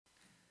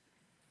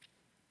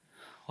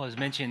Paul has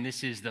mentioned,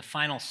 this is the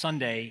final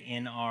Sunday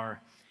in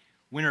our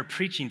winter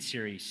preaching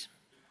series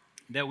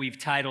that we've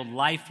titled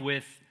Life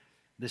with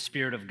the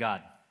Spirit of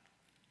God.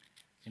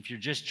 If you're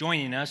just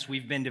joining us,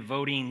 we've been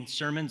devoting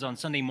sermons on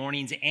Sunday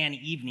mornings and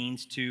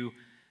evenings to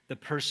the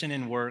person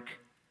and work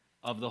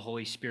of the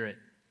Holy Spirit.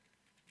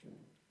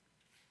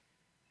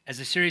 As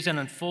the series has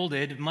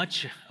unfolded,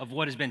 much of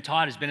what has been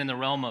taught has been in the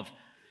realm of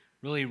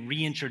really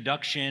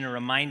reintroduction or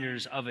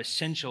reminders of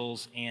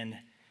essentials and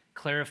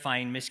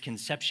clarifying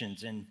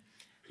misconceptions. And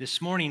this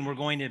morning, we're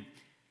going to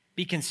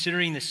be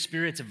considering the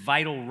Spirit's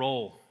vital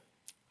role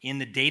in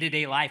the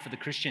day-to-day life of the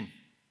Christian,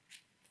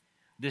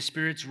 the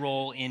Spirit's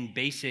role in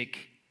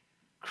basic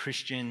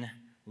Christian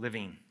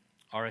living,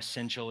 our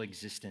essential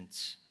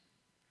existence.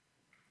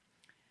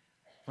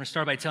 I want to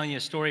start by telling you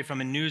a story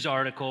from a news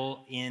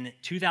article in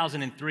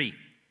 2003.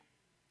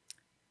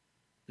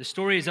 The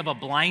story is of a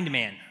blind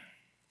man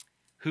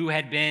who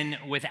had been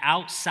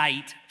without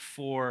sight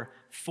for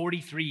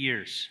 43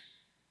 years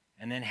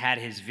and then had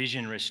his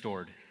vision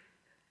restored.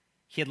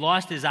 He had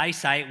lost his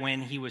eyesight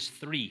when he was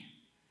 3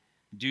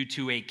 due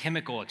to a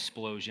chemical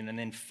explosion. And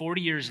then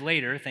 40 years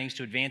later, thanks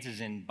to advances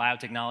in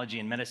biotechnology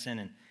and medicine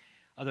and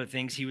other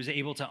things, he was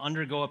able to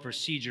undergo a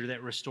procedure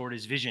that restored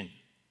his vision.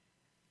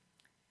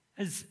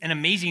 It's an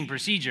amazing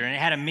procedure, and it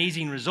had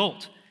amazing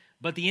result,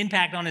 but the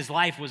impact on his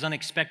life was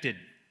unexpected.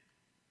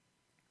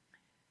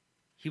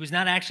 He was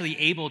not actually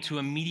able to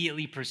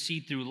immediately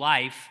proceed through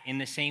life in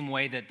the same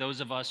way that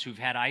those of us who've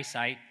had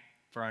eyesight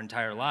for our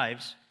entire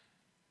lives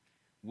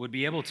would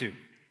be able to.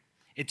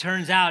 It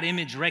turns out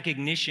image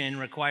recognition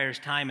requires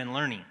time and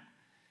learning.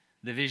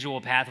 The visual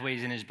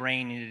pathways in his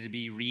brain needed to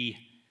be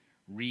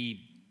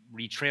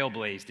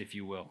re-trailblazed, if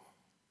you will.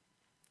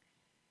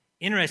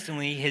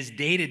 Interestingly, his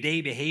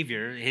day-to-day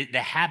behavior,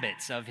 the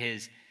habits of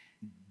his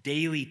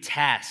daily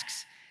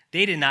tasks,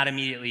 they did not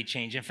immediately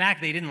change. In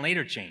fact, they didn't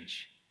later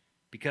change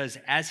because,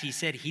 as he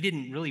said, he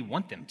didn't really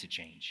want them to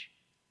change.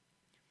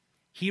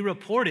 He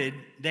reported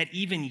that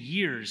even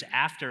years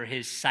after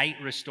his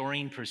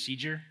sight-restoring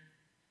procedure,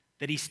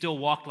 that he still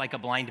walked like a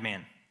blind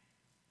man.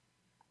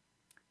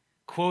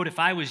 Quote, "If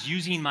I was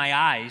using my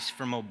eyes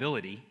for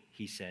mobility,"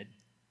 he said,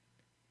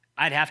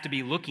 "I'd have to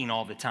be looking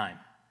all the time.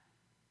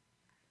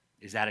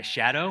 Is that a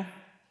shadow?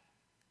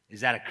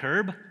 Is that a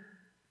curb?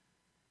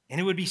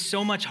 And it would be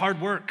so much hard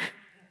work."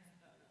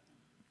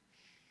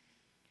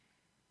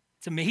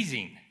 It's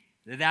amazing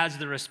that was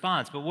the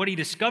response. But what he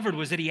discovered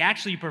was that he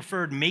actually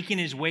preferred making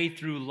his way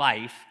through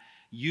life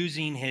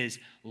using his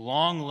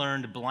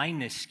long-learned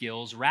blindness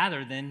skills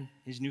rather than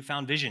his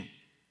newfound vision.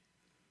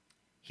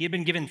 He had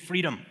been given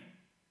freedom.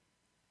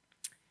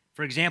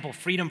 For example,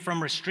 freedom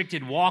from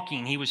restricted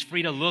walking. He was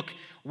free to look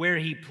where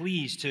he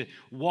pleased, to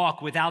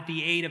walk without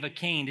the aid of a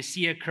cane, to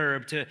see a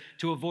curb,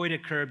 to avoid a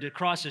curb, to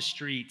cross a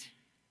street,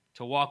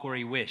 to walk where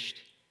he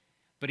wished.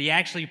 But he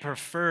actually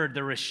preferred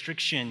the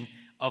restriction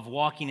of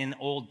walking in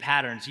old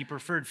patterns. He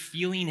preferred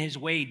feeling his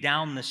way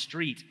down the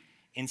street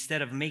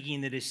instead of making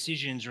the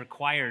decisions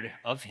required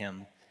of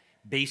him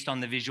based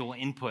on the visual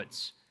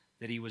inputs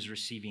that he was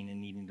receiving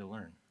and needing to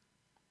learn.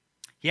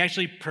 He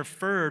actually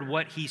preferred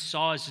what he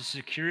saw as the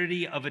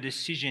security of a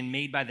decision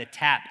made by the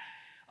tap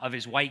of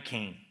his white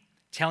cane,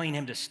 telling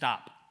him to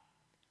stop,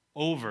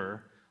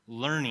 over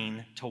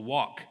learning to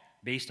walk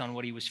based on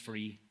what he was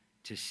free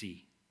to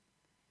see.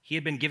 He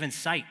had been given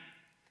sight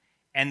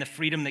and the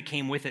freedom that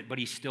came with it, but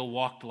he still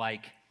walked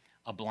like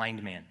a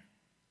blind man.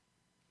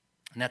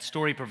 And that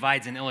story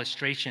provides an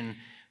illustration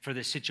for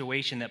the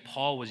situation that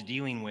Paul was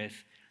dealing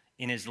with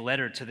in his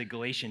letter to the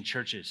Galatian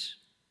churches.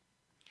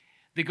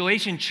 The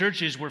Galatian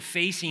churches were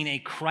facing a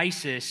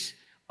crisis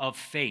of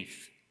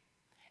faith,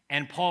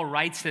 and Paul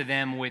writes to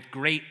them with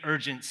great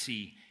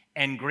urgency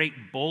and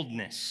great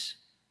boldness,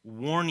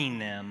 warning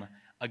them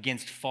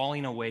against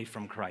falling away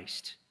from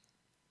Christ.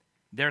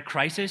 Their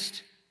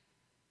crisis,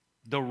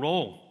 the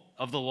role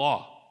of the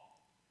law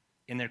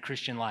in their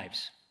Christian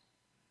lives.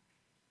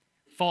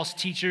 False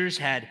teachers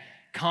had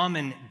come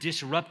and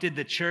disrupted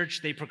the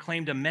church. They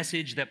proclaimed a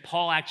message that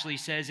Paul actually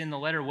says in the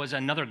letter was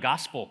another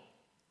gospel.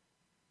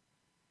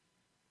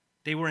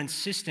 They were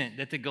insistent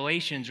that the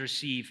Galatians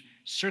receive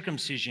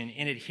circumcision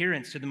in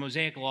adherence to the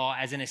Mosaic law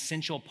as an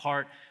essential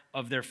part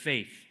of their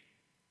faith.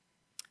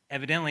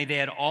 Evidently, they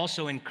had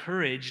also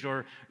encouraged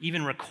or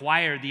even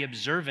required the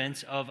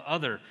observance of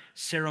other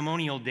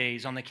ceremonial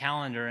days on the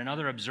calendar and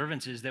other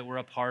observances that were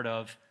a part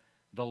of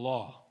the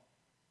law.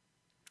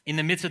 In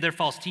the midst of their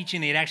false teaching,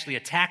 they had actually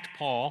attacked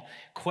Paul,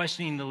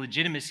 questioning the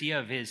legitimacy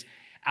of his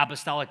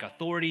apostolic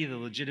authority, the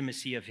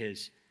legitimacy of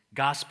his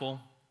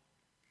gospel.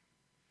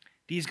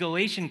 These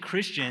Galatian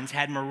Christians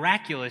had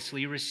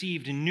miraculously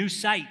received new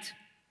sight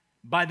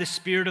by the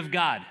Spirit of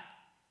God,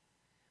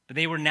 but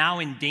they were now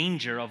in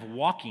danger of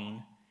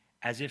walking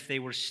as if they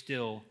were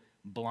still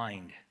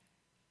blind.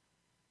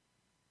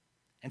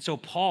 And so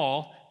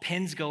Paul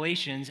pens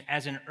Galatians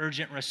as an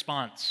urgent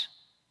response.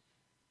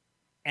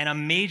 And a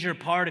major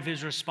part of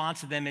his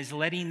response to them is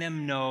letting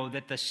them know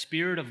that the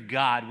Spirit of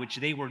God, which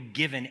they were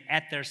given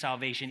at their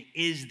salvation,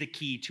 is the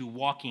key to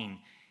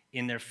walking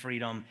in their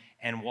freedom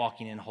and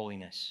walking in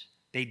holiness.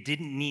 They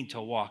didn't need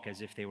to walk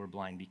as if they were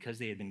blind because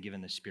they had been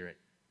given the Spirit.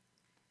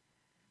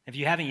 If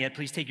you haven't yet,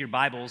 please take your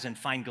Bibles and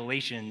find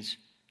Galatians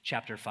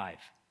chapter 5.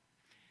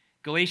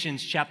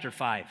 Galatians chapter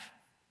 5.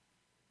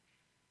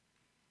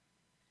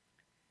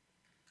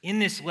 In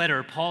this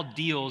letter, Paul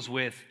deals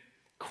with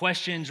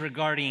questions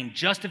regarding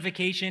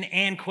justification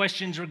and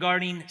questions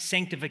regarding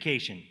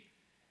sanctification.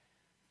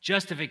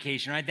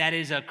 Justification, right? That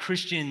is a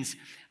Christian's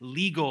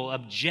legal,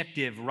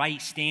 objective, right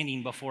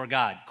standing before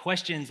God.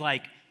 Questions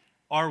like,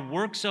 are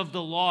works of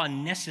the law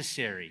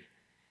necessary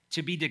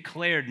to be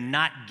declared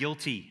not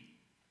guilty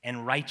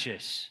and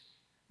righteous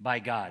by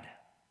God?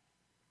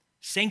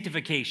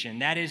 Sanctification,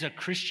 that is a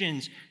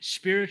Christian's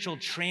spiritual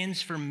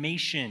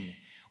transformation,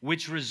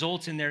 which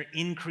results in their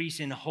increase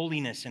in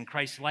holiness and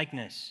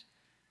Christ-likeness.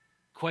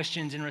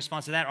 Questions in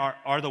response to that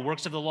are the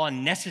works of the law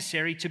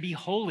necessary to be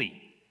holy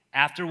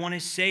after one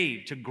is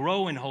saved, to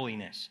grow in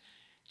holiness?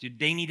 Do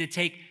they need to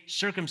take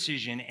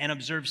circumcision and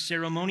observe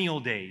ceremonial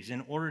days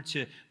in order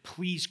to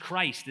please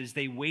Christ as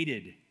they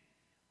waited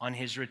on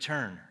his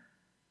return?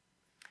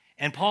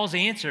 And Paul's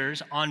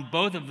answers on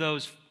both of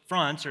those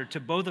fronts, or to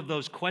both of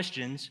those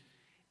questions,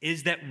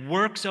 is that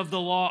works of the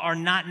law are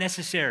not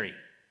necessary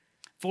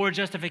for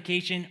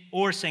justification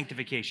or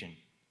sanctification.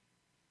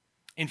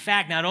 In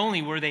fact, not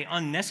only were they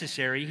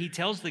unnecessary, he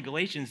tells the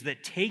Galatians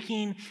that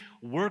taking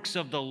works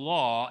of the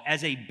law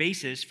as a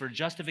basis for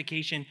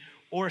justification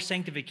or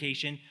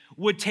sanctification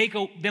would take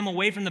them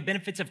away from the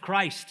benefits of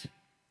Christ.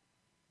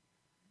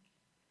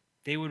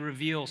 They would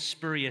reveal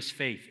spurious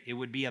faith. It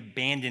would be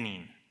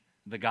abandoning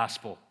the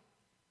gospel.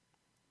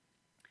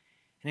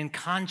 And in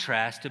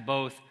contrast to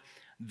both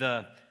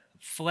the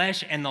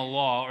flesh and the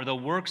law, or the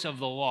works of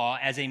the law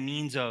as a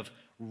means of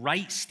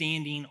right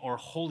standing or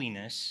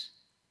holiness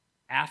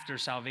after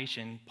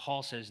salvation,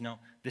 Paul says, no,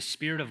 the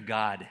Spirit of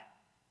God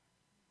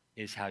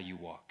is how you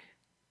walk,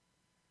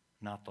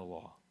 not the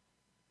law.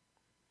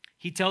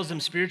 He tells them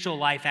spiritual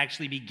life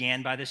actually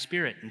began by the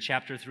Spirit in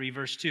chapter 3,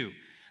 verse 2.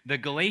 The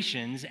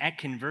Galatians at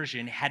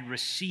conversion had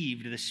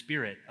received the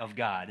Spirit of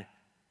God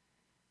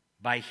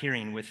by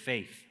hearing with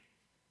faith.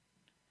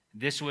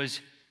 This was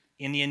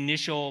in the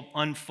initial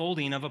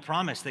unfolding of a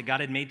promise that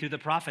God had made through the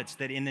prophets,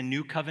 that in the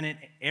new covenant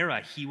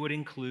era, he would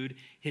include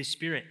his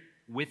Spirit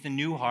with the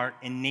new heart,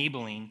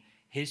 enabling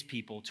his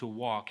people to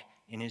walk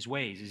in his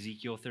ways.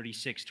 Ezekiel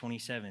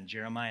 36:27,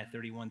 Jeremiah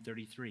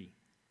 31:33.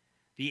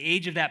 The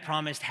age of that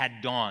promise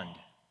had dawned,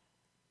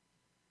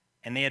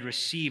 and they had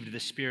received the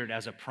Spirit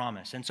as a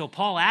promise. And so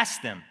Paul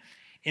asked them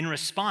in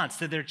response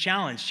to their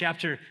challenge,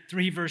 chapter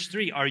 3, verse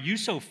 3, are you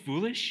so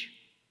foolish?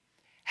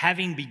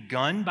 Having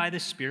begun by the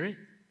Spirit,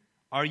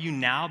 are you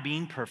now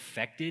being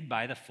perfected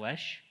by the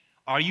flesh?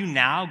 Are you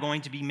now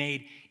going to be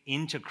made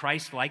into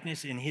Christ's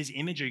likeness in his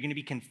image? Are you going to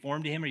be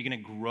conformed to him? Are you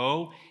going to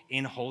grow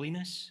in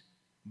holiness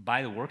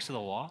by the works of the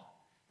law,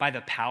 by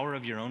the power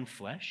of your own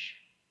flesh?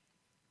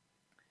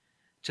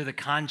 To the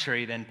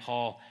contrary, then,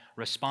 Paul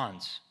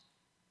responds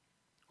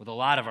with a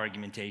lot of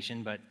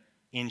argumentation, but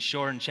in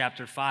short, in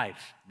chapter 5,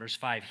 verse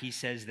 5, he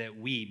says that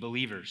we,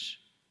 believers,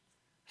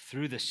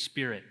 through the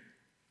Spirit,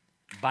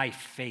 by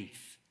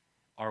faith,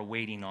 are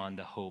waiting on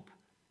the hope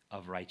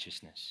of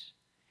righteousness.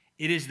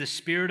 It is the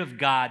Spirit of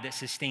God that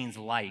sustains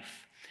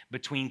life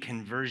between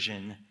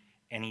conversion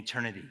and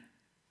eternity.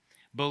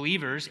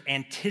 Believers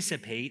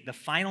anticipate the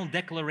final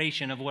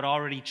declaration of what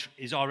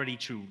is already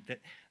true, that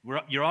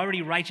you're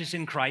already righteous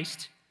in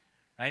Christ,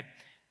 right?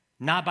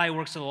 Not by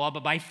works of the law,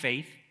 but by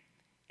faith,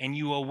 and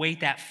you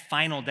await that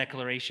final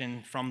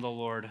declaration from the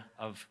Lord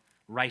of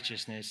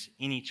righteousness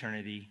in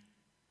eternity,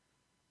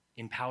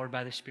 empowered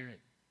by the Spirit,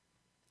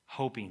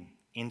 hoping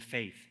in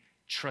faith,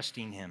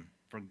 trusting him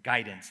for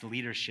guidance,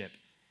 leadership,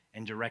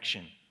 and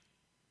direction.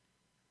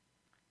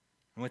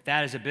 And with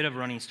that as a bit of a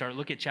running start,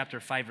 look at chapter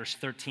 5, verse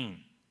 13.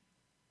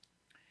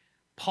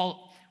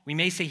 Paul, we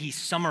may say he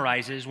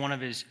summarizes one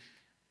of his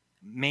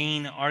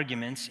main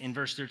arguments in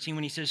verse 13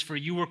 when he says, for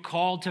you were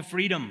called to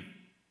freedom.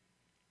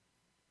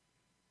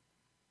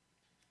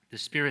 The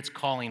Spirit's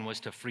calling was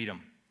to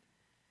freedom,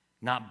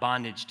 not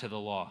bondage to the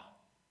law.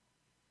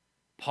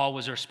 Paul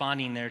was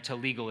responding there to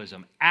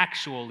legalism,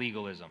 actual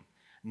legalism,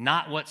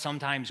 not what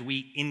sometimes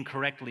we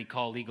incorrectly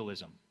call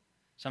legalism.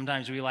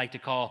 Sometimes we like to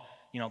call,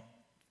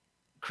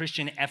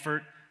 Christian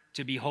effort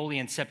to be holy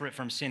and separate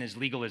from sin is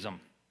legalism.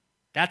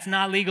 That's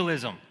not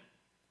legalism.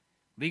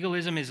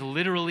 Legalism is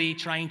literally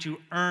trying to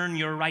earn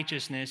your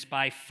righteousness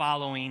by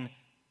following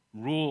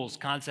rules,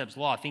 concepts,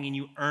 law, thinking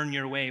you earn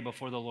your way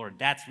before the Lord.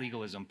 That's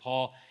legalism.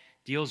 Paul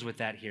deals with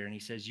that here, and he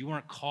says, you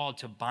weren't called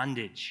to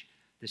bondage.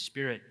 The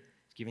Spirit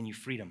is giving you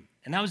freedom.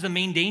 And that was the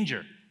main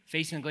danger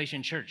facing the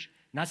Galatian church,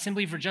 not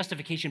simply for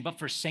justification, but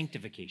for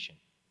sanctification.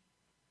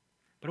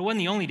 But it wasn't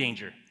the only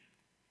danger.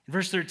 In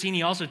verse 13,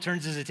 he also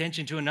turns his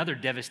attention to another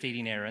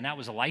devastating error, and that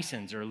was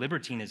license or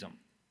libertinism.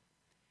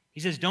 He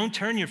says, don't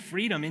turn your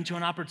freedom into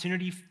an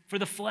opportunity for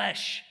the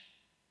flesh.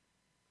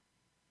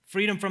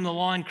 Freedom from the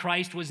law in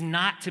Christ was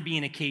not to be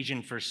an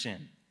occasion for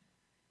sin.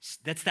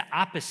 That's the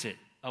opposite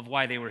of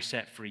why they were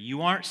set free.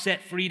 You aren't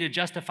set free to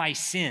justify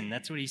sin.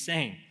 That's what he's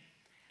saying.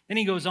 Then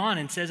he goes on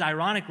and says,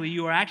 ironically,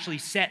 you are actually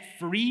set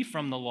free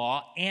from the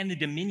law and the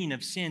dominion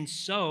of sin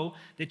so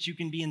that you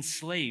can be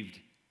enslaved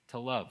to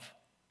love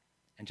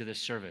and to the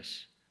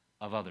service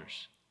of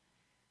others.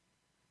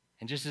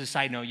 And just as a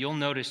side note, you'll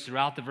notice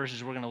throughout the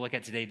verses we're going to look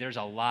at today, there's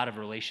a lot of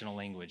relational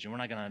language, and we're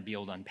not going to be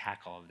able to unpack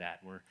all of that.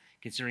 We're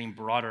considering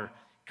broader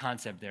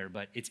concept there,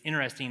 but it's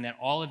interesting that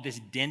all of this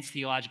dense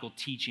theological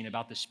teaching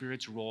about the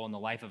Spirit's role in the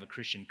life of a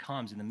Christian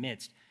comes in the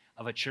midst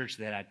of a church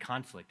that had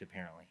conflict,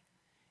 apparently.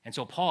 And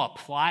so Paul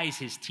applies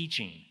his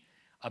teaching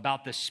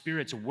about the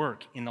Spirit's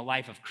work in the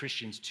life of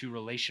Christians to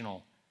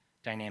relational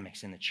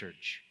dynamics in the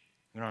church.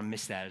 We don't want to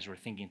miss that as we're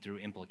thinking through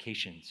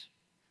implications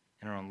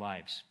in our own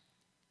lives.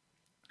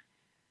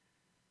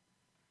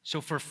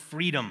 So for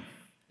freedom,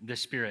 the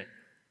Spirit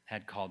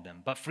had called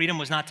them. But freedom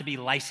was not to be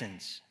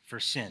license for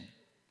sin.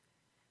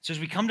 So as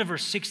we come to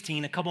verse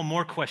 16, a couple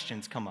more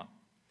questions come up.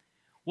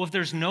 Well, if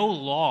there's no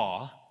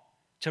law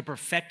to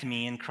perfect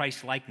me in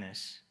Christ's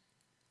likeness,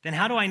 then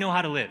how do I know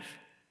how to live?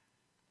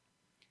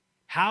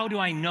 How do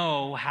I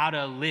know how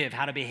to live,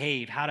 how to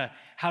behave, how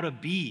to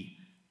be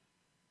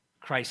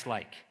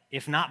Christ-like,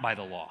 if not by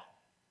the law?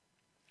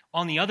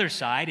 On the other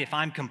side, if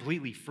I'm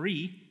completely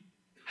free,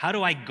 how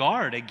do I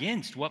guard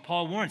against what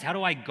Paul warns? How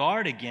do I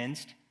guard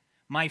against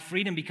my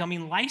freedom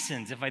becoming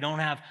license if I don't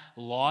have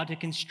law to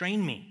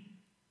constrain me?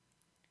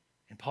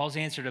 And Paul's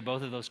answer to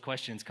both of those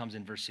questions comes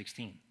in verse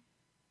 16.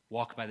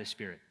 Walk by the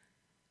Spirit.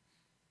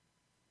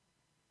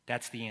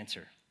 That's the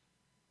answer.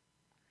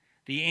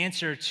 The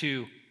answer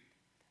to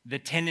the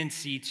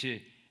tendency to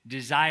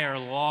desire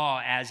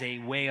law as a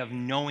way of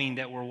knowing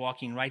that we're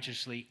walking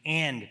righteously,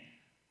 and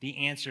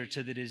the answer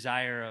to the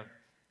desire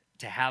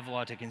to have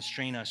law to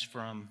constrain us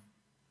from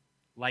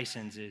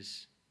license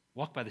is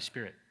walk by the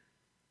Spirit.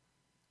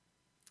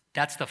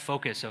 That's the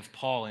focus of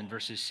Paul in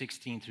verses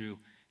 16 through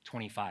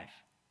 25.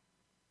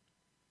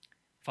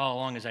 Follow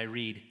along as I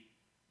read,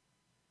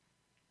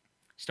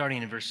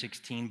 starting in verse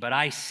 16. But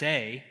I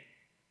say,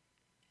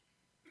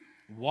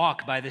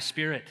 walk by the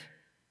Spirit,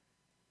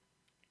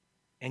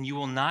 and you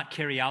will not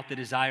carry out the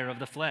desire of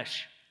the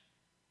flesh.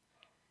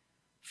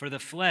 For the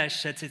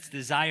flesh sets its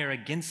desire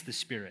against the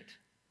Spirit,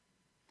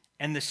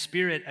 and the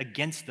Spirit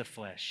against the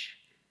flesh.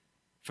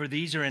 For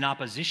these are in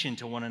opposition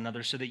to one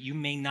another, so that you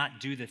may not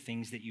do the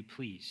things that you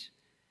please.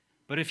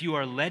 But if you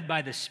are led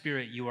by the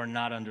Spirit, you are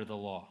not under the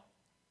law.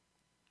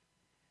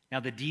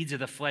 Now the deeds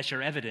of the flesh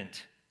are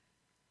evident,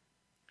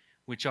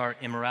 which are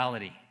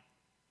immorality,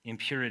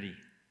 impurity,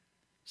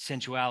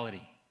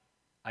 sensuality,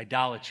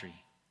 idolatry,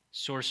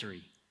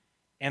 sorcery,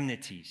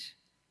 enmities,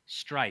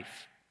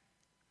 strife,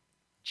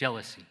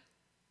 jealousy,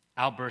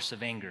 outbursts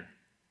of anger,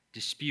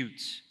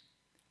 disputes,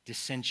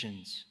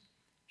 dissensions,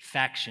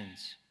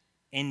 factions,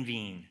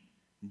 envying,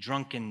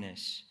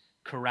 drunkenness,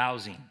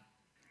 carousing,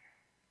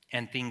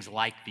 and things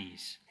like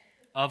these,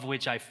 of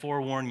which I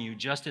forewarn you,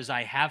 just as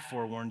I have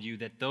forewarned you,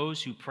 that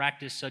those who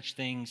practice such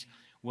things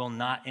will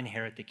not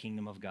inherit the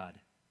kingdom of God.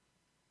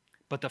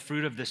 But the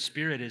fruit of the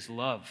Spirit is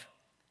love,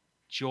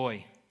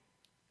 joy,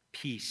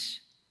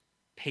 peace,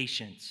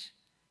 patience,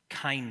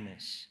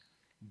 kindness,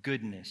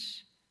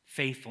 goodness,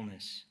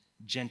 faithfulness,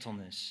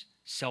 gentleness,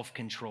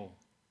 self-control.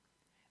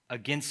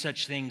 Against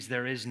such things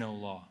there is no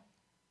law.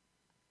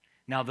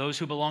 Now those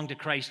who belong to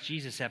Christ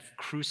Jesus have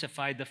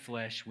crucified the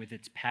flesh with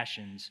its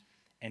passions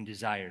and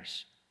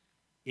desires.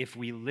 If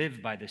we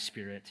live by the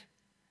Spirit,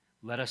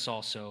 let us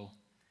also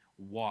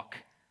walk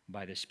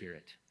by the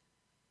Spirit.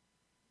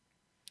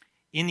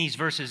 In these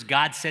verses,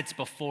 God sets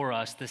before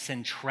us the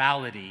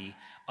centrality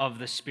of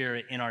the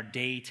Spirit in our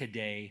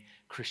day-to-day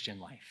Christian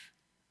life.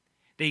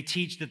 They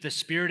teach that the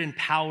Spirit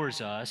empowers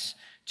us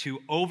to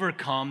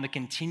overcome the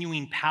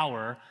continuing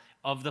power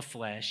of the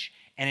flesh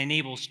and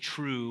enables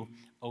true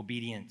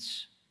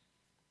obedience.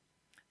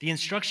 The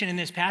instruction in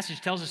this passage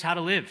tells us how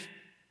to live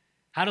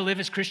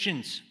as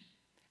Christians,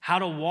 how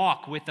to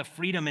walk with the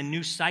freedom and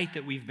new sight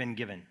that we've been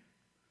given.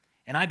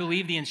 And I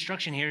believe the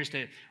instruction here is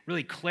to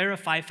really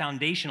clarify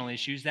foundational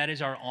issues, that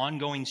is our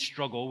ongoing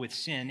struggle with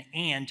sin,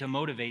 and to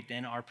motivate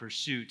then our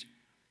pursuit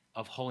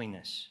of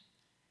holiness.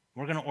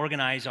 We're going to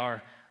organize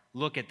our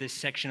look at this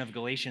section of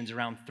Galatians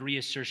around three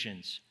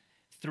assertions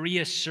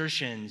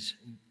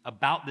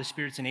about the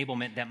Spirit's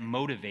enablement that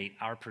motivate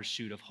our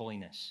pursuit of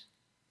holiness.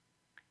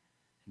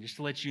 And just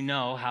to let you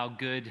know how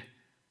good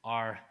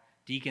our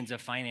deacons of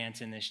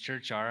finance in this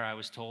church are, I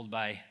was told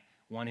by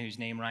one whose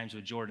name rhymes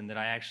with Jordan that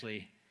I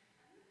actually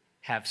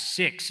have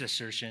 6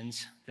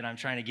 assertions that I'm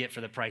trying to get for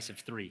the price of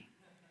 3.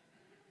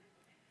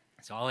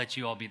 So I'll let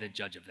you all be the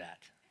judge of that.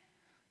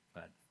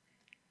 But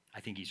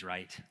I think he's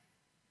right.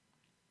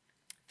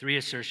 3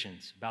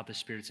 assertions about the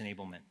Spirit's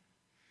enablement.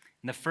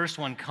 And the first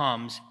one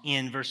comes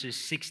in verses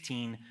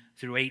 16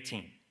 through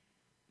 18.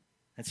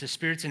 That's the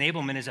Spirit's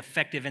enablement is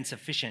effective and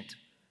sufficient.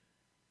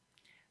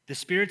 The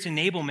Spirit's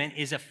enablement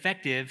is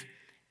effective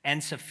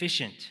and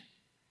sufficient.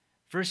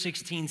 Verse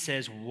 16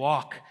 says,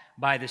 walk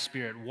by the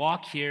Spirit.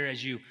 Walk here,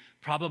 as you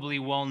probably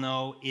well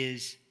know,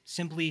 is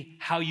simply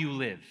how you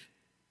live.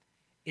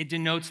 It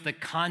denotes the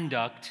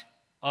conduct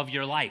of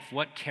your life,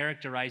 what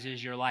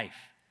characterizes your life.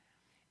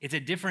 It's a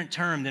different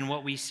term than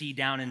what we see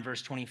down in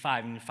verse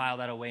 25. And file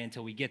that away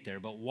until we get there.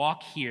 But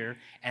walk here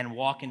and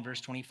walk in verse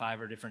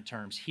 25 are different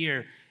terms.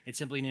 Here, it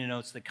simply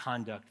denotes the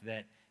conduct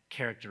that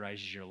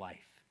characterizes your life.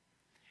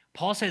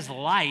 Paul says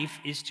life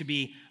is to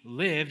be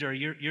lived, or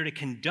you're to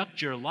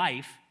conduct your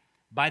life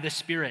by the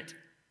Spirit,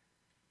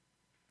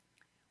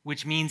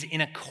 which means in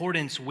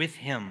accordance with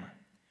Him,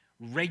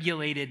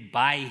 regulated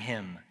by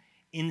Him,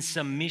 in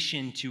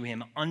submission to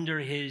Him, under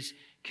His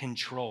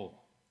control.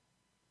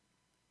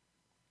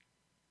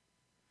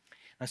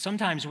 Now,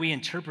 sometimes we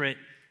interpret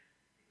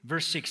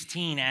verse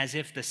 16 as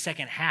if the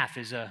second half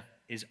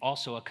is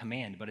also a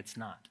command, but it's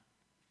not.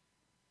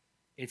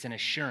 It's an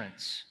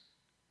assurance.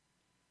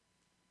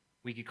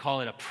 We could call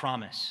it a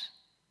promise.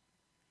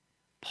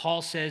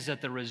 Paul says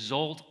that the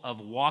result of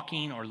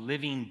walking or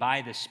living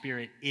by the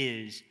Spirit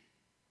is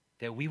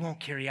that we won't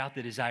carry out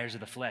the desires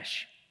of the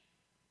flesh.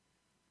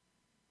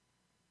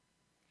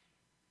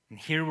 And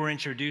here we're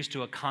introduced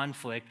to a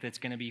conflict that's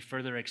going to be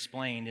further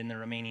explained in the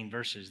remaining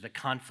verses, the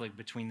conflict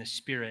between the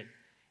Spirit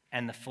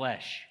and the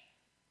flesh.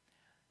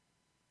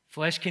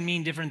 Flesh can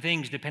mean different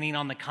things depending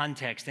on the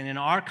context. And in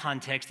our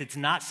context, it's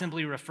not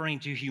simply referring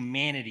to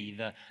humanity,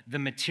 the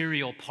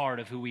material part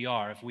of who we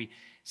are. If we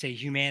say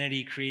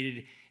humanity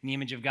created in the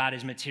image of God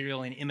is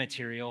material and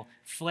immaterial,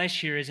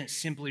 flesh here isn't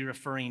simply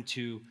referring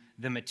to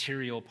the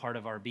material part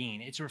of our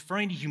being. It's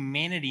referring to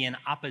humanity in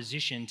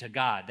opposition to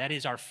God. That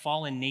is our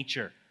fallen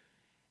nature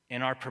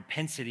and our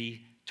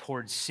propensity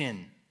towards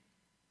sin.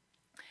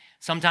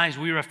 Sometimes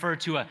we refer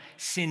to a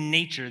sin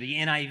nature. The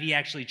NIV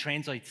actually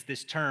translates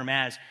this term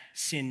as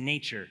sin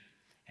nature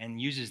and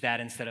uses that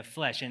instead of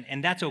flesh.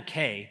 And that's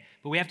okay,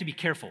 but we have to be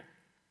careful.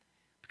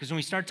 Because when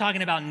we start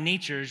talking about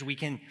natures, we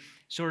can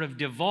sort of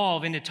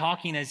devolve into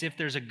talking as if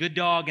there's a good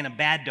dog and a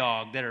bad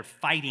dog that are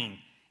fighting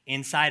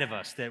inside of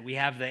us, that we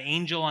have the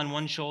angel on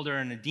one shoulder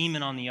and a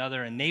demon on the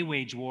other, and they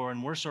wage war,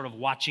 and we're sort of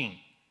watching.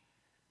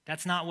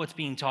 That's not what's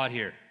being taught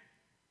here.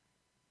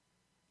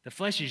 The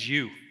flesh is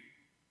you.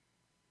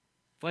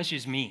 Flesh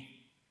is me.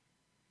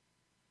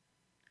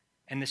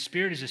 And the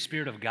Spirit is the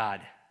Spirit of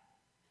God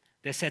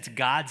that sets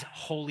God's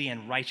holy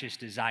and righteous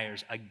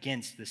desires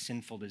against the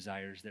sinful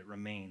desires that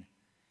remain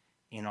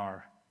in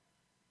our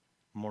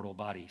mortal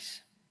bodies.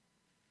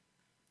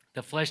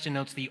 The flesh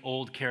denotes the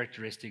old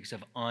characteristics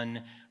of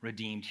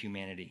unredeemed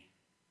humanity.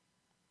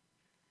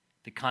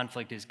 The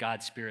conflict is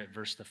God's Spirit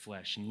versus the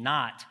flesh,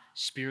 not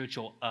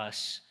spiritual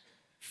us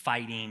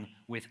fighting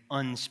with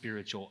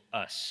unspiritual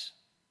us.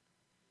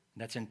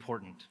 That's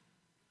important.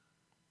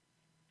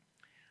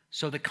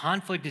 So the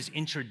conflict is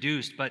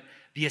introduced, but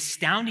the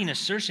astounding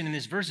assertion in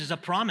this verse is a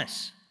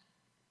promise.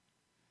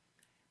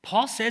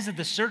 Paul says that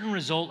the certain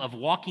result of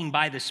walking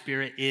by the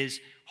Spirit is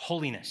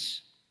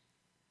holiness.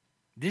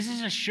 This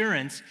is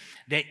assurance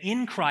that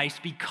in Christ,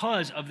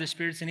 because of the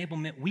Spirit's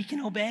enablement, we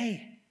can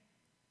obey.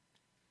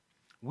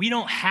 We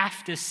don't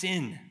have to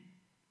sin.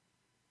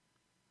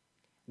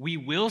 We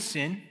will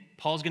sin.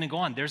 Paul's going to go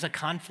on. There's a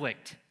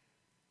conflict.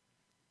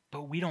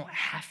 But we don't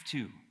have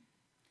to.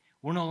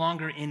 We're no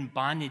longer in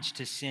bondage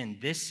to sin.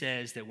 This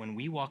says that when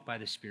we walk by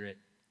the Spirit,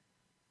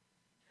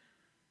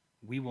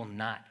 we will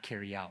not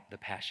carry out the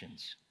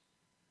passions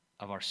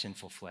of our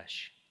sinful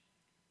flesh.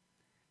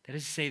 That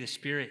is to say, the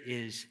Spirit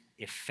is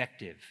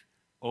effective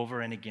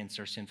over and against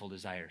our sinful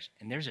desires.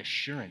 And there's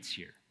assurance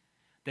here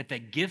that the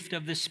gift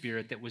of the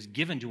Spirit that was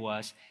given to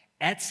us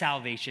at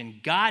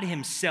salvation, God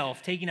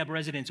Himself taking up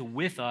residence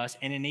with us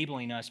and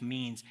enabling us,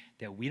 means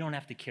that we don't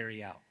have to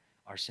carry out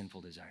our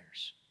sinful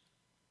desires.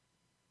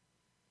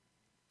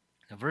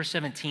 Now, verse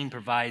 17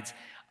 provides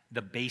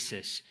the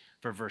basis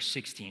for verse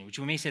 16, which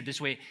we may say it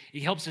this way: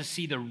 it helps us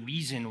see the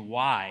reason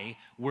why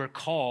we're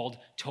called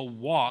to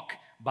walk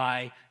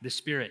by the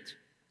Spirit.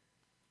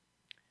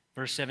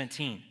 Verse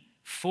 17,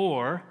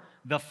 for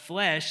the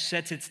flesh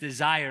sets its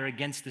desire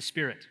against the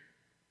Spirit,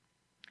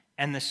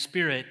 and the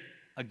Spirit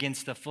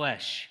against the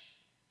flesh,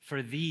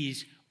 for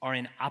these are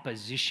in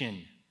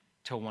opposition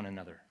to one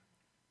another.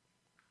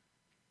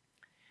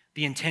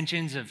 The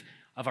intentions of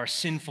our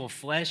sinful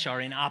flesh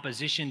are in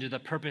opposition to the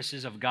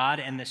purposes of God,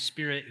 and the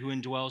Spirit who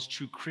indwells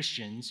true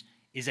Christians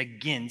is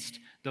against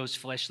those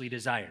fleshly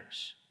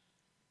desires.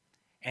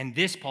 And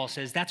this, Paul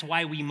says, that's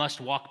why we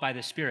must walk by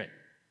the Spirit.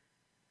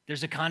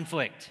 There's a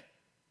conflict.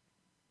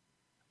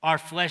 Our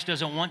flesh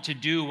doesn't want to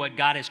do what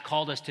God has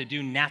called us to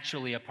do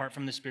naturally apart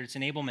from the Spirit's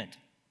enablement.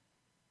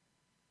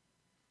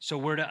 So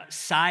we're to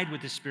side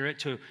with the Spirit,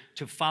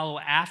 to follow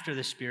after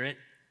the Spirit,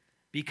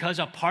 because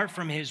apart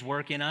from His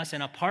work in us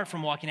and apart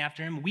from walking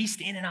after Him, we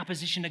stand in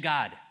opposition to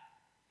God.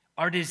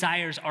 Our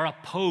desires are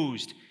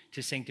opposed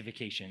to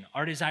sanctification.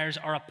 Our desires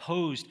are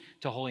opposed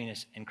to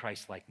holiness and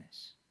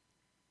Christ-likeness.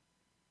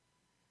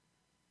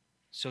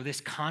 So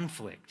this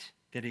conflict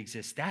that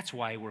exists, that's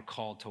why we're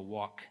called to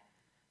walk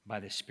by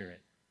the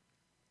Spirit.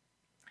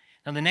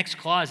 Now the next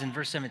clause in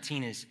verse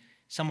 17 is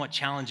somewhat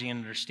challenging to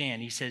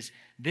understand. He says,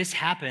 this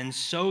happens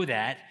so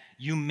that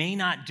you may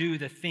not do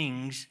the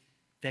things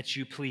that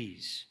you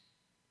please.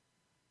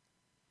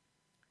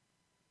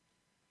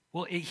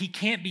 Well, he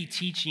can't be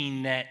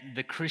teaching that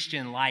the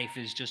Christian life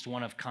is just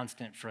one of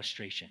constant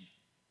frustration.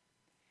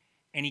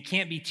 And he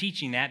can't be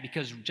teaching that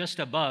because just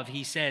above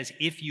he says,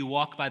 if you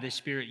walk by the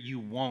Spirit, you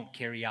won't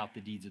carry out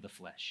the deeds of the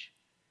flesh.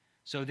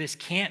 So this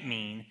can't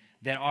mean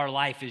that our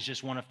life is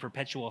just one of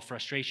perpetual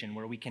frustration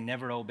where we can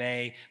never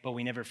obey, but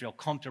we never feel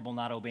comfortable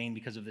not obeying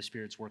because of the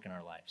Spirit's work in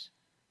our lives.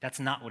 That's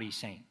not what he's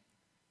saying.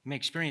 You may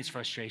experience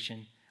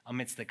frustration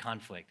amidst the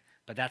conflict,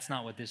 but that's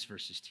not what this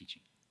verse is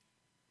teaching.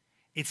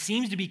 It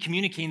seems to be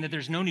communicating that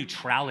there's no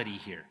neutrality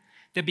here,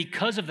 that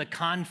because of the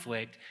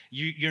conflict,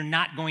 you're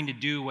not going to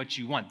do what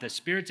you want. The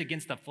Spirit's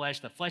against the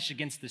flesh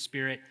against the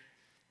Spirit.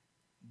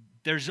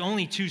 There's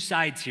only two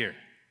sides here.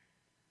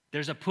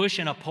 There's a push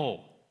and a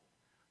pull.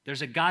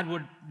 There's a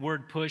Godward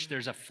push,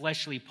 there's a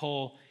fleshly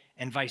pull,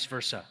 and vice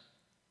versa.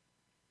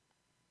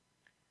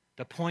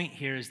 The point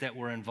here is that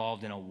we're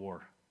involved in a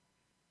war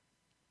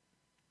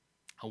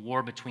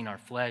between our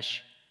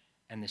flesh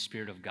and the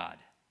Spirit of God.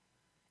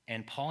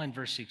 And Paul in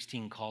verse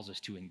 16 calls us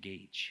to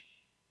engage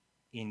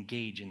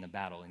in the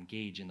battle,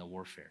 engage in the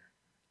warfare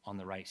on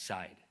the right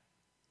side.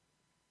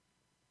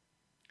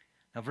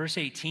 Now, verse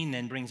 18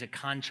 then brings a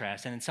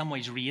contrast and in some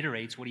ways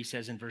reiterates what he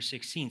says in verse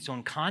 16. So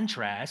in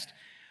contrast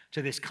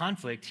to this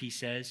conflict, he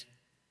says,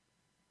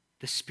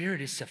 the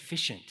Spirit is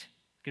sufficient.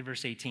 Look at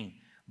verse 18.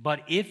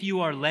 But if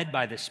you are led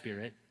by the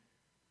Spirit,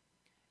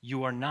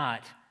 you are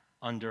not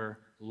under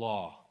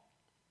law.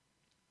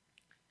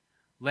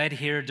 Led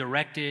here,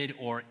 directed,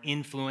 or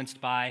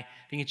influenced by. I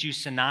think it's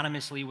used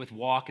synonymously with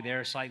walk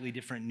there, slightly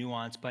different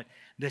nuance, but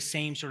the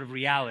same sort of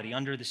reality,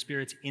 under the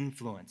Spirit's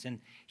influence. And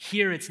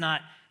here it's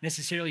not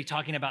necessarily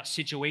talking about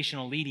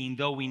situational leading,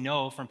 though we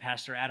know from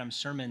Pastor Adam's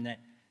sermon that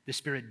the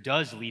Spirit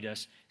does lead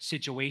us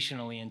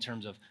situationally in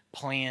terms of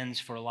plans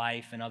for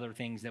life and other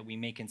things that we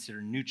may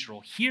consider neutral.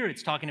 Here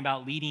it's talking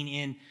about leading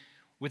in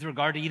with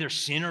regard to either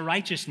sin or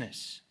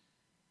righteousness.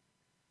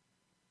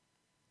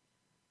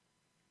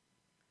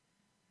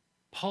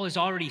 Paul has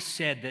already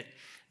said that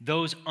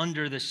those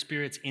under the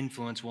Spirit's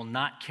influence will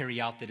not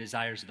carry out the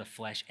desires of the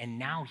flesh, and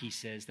now he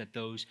says that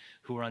those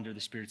who are under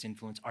the Spirit's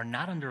influence are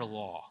not under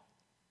law.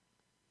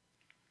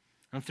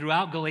 And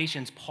throughout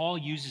Galatians, Paul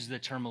uses the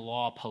term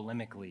law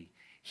polemically.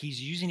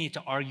 He's using it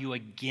to argue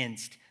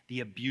against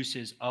the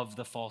abuses of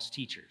the false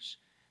teachers.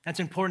 That's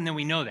important that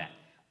we know that.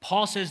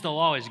 Paul says the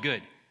law is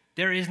good.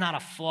 There is not a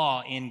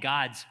flaw in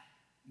God's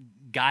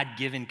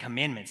God-given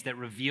commandments that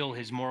reveal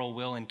his moral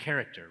will and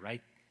character,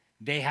 right?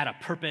 They had a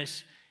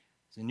purpose.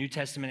 As the New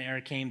Testament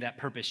era came, that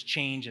purpose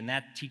changed, and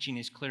that teaching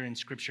is clear in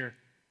Scripture.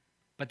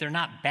 But they're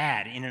not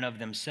bad in and of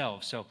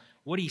themselves. So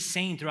what he's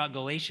saying throughout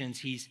Galatians,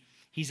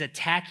 he's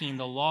attacking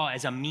the law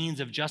as a means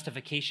of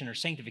justification or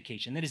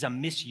sanctification. That is a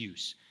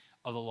misuse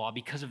of the law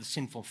because of the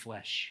sinful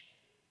flesh.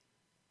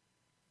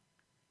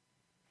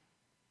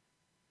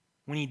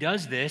 When he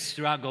does this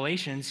throughout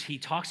Galatians, he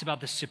talks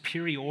about the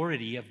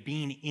superiority of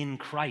being in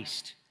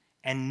Christ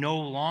and no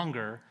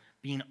longer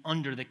being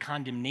under the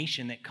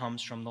condemnation that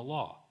comes from the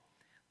law.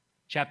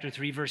 Chapter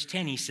 3, verse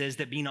 10, he says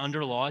that being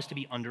under law is to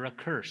be under a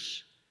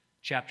curse.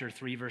 Chapter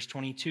 3, verse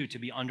 22, to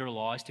be under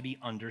law is to be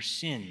under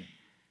sin.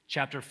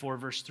 Chapter 4,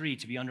 verse 3,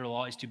 to be under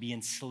law is to be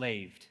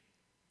enslaved.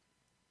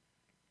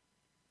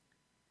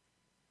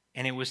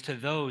 And it was to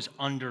those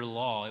under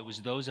law, it was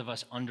those of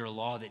us under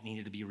law that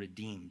needed to be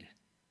redeemed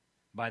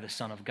by the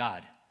Son of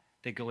God.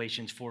 That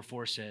Galatians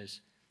 4:4 says,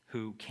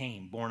 who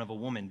came, born of a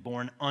woman,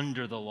 born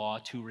under the law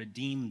to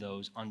redeem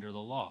those under the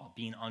law.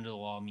 Being under the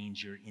law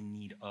means you're in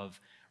need of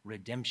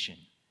redemption.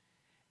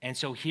 And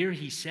so here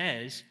he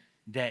says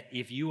that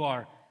if you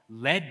are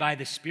led by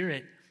the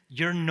Spirit,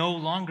 you're no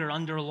longer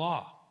under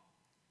law.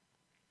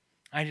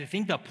 I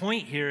think the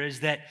point here is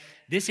that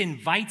this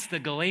invites the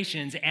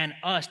Galatians and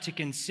us to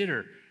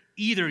consider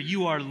either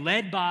you are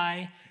led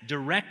by,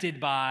 directed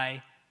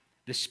by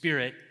the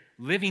Spirit,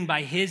 living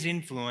by his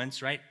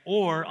influence, right?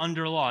 Or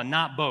under law,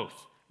 not both.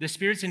 The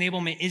Spirit's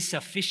enablement is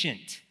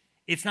sufficient.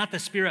 It's not the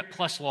Spirit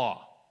plus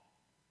law.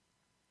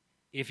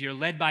 If you're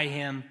led by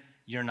him,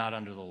 you're not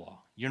under the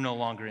law. You're no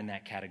longer in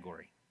that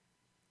category.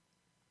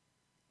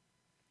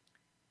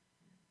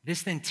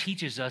 This then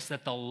teaches us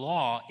that the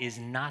law is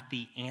not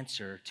the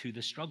answer to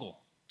the struggle,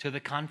 to the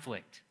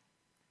conflict,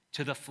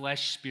 to the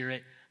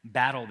flesh-spirit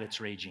battle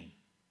that's raging.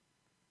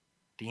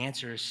 The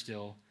answer is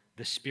still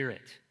the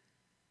Spirit.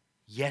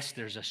 Yes,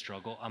 there's a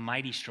struggle, a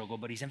mighty struggle,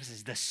 but he's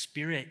emphasizing the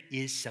Spirit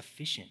is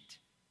sufficient.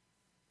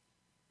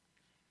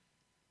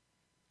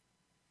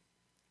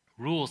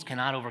 Rules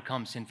cannot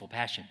overcome sinful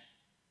passion.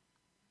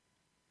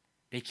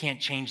 They can't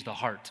change the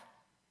heart.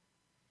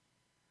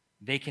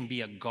 They can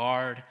be a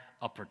guard,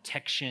 a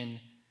protection.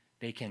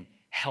 They can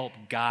help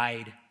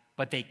guide,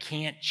 but they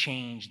can't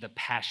change the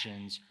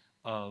passions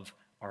of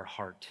our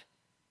heart.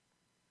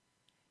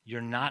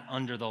 You're not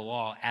under the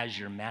law as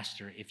your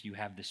master if you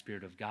have the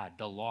Spirit of God.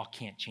 The law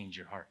can't change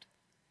your heart.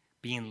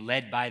 Being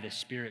led by the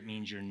Spirit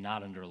means you're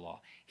not under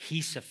law.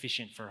 He's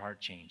sufficient for heart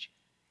change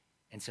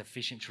and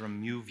sufficient to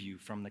remove you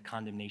from the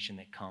condemnation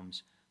that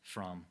comes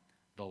from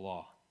the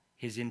law.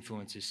 His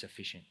influence is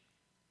sufficient.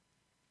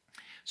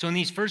 So in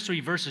these first 3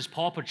 verses,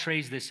 Paul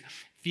portrays this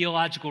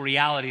theological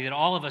reality that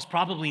all of us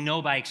probably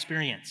know by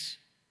experience.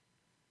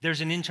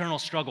 There's an internal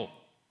struggle,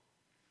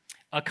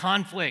 a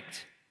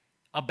conflict,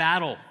 a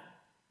battle.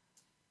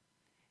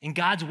 In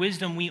God's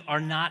wisdom, we are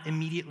not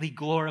immediately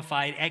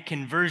glorified at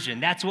conversion.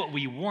 That's what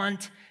we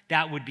want.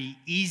 That would be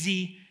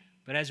easy.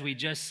 But as we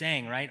just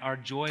sang, right, our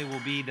joy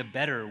will be the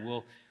better.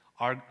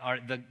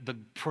 The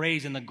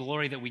praise and the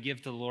glory that we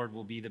give to the Lord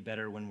will be the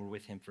better when we're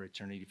with him for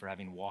eternity, for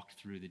having walked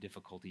through the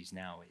difficulties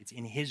now. It's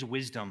in his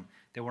wisdom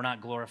that we're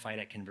not glorified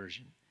at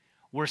conversion.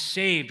 We're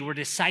saved. We're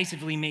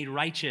decisively made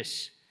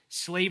righteous.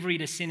 Slavery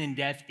to sin and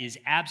death is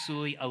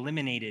absolutely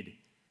eliminated.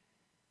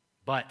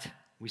 But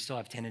we still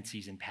have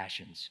tendencies and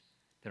passions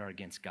that are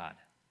against God.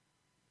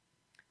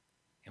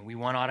 And we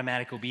want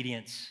automatic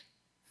obedience.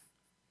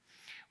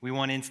 We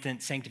want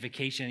instant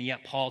sanctification, and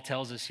yet Paul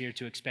tells us here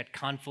to expect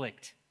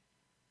conflict.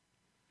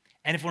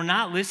 And if we're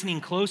not listening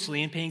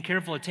closely and paying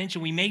careful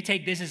attention, we may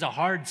take this as a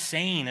hard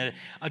saying,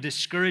 a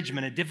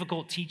discouragement, a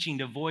difficult teaching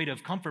devoid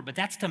of comfort, but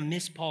that's to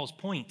miss Paul's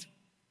point.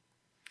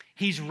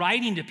 He's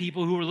writing to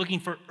people who are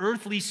looking for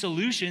earthly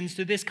solutions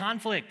to this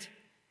conflict,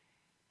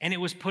 and it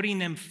was putting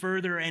them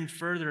further and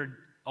further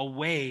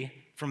away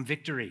from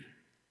victory.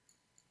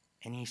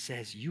 And he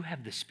says, you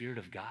have the Spirit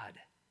of God,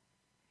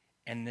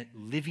 and that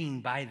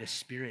living by the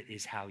Spirit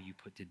is how you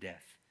put to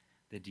death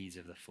the deeds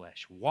of the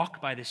flesh.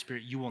 Walk by the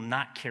Spirit, you will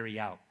not carry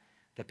out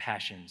the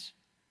passions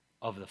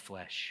of the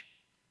flesh.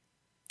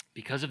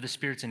 Because of the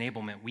Spirit's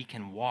enablement, we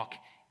can walk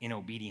in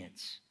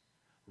obedience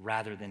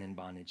rather than in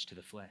bondage to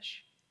the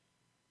flesh.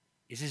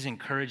 This is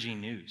encouraging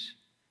news.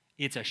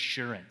 It's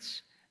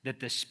assurance that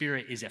the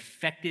Spirit is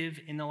effective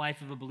in the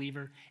life of a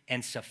believer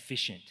and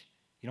sufficient.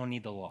 You don't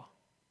need the law.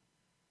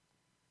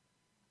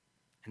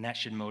 And that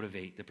should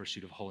motivate the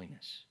pursuit of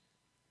holiness.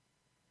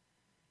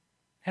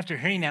 After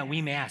hearing that,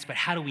 we may ask, but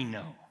how do we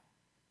know?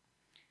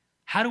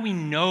 How do we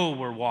know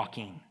we're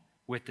walking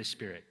with the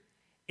Spirit?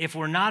 If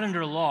we're not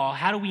under law,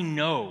 how do we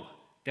know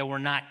that we're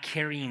not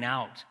carrying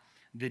out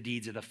the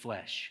deeds of the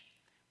flesh?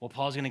 Well,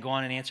 Paul's going to go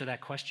on and answer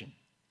that question.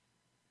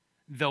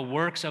 The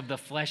works of the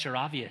flesh are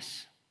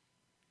obvious,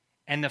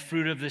 and the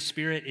fruit of the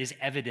Spirit is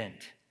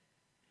evident.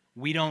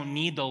 We don't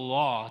need the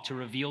law to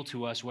reveal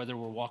to us whether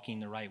we're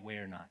walking the right way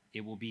or not.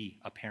 It will be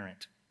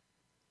apparent.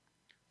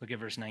 Look at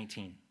verse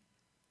 19.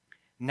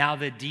 Now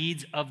the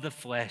deeds of the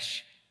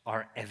flesh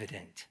are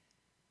evident.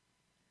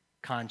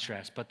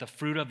 Contrast, but the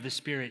fruit of the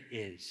Spirit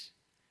is,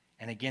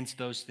 and against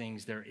those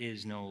things there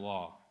is no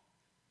law.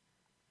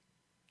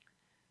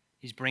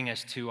 He's bringing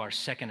us to our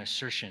second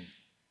assertion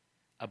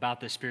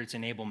about the Spirit's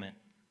enablement,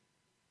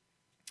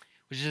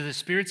 which is the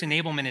Spirit's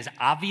enablement is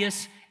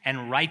obvious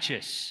and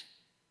righteous.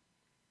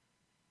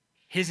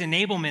 His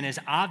enablement is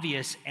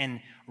obvious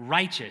and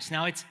righteous.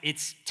 Now,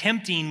 it's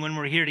tempting when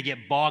we're here to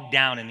get bogged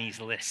down in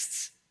these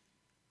lists.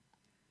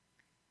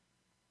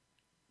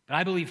 But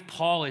I believe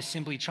Paul is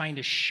simply trying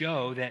to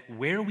show that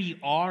where we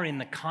are in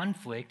the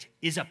conflict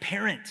is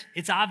apparent.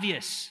 It's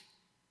obvious.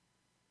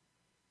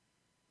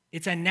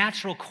 It's a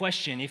natural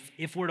question.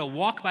 If we're to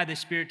walk by the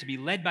Spirit, to be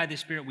led by the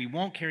Spirit, we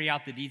won't carry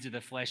out the deeds of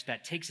the flesh.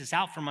 That takes us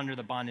out from under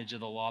the bondage of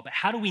the law. But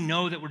how do we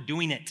know that we're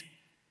doing it?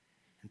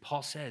 And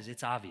Paul says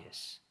it's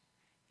obvious.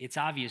 It's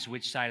obvious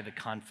which side of the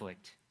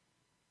conflict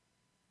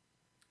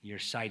you're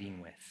siding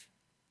with.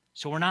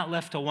 So we're not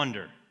left to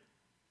wonder.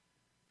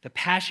 The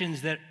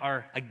passions that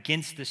are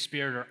against the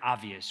Spirit are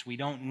obvious. We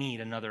don't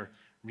need another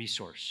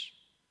resource.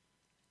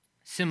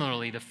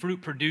 Similarly, the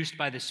fruit produced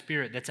by the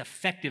Spirit that's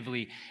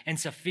effectively and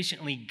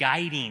sufficiently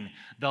guiding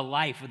the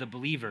life of the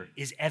believer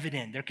is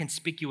evident. They're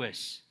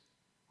conspicuous.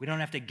 We don't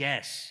have to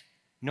guess.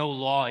 No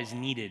law is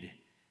needed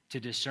to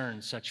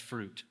discern such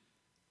fruit.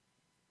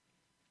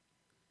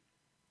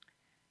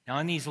 Now,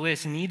 in these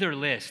lists, neither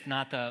list,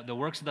 not the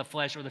works of the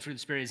flesh or the fruit of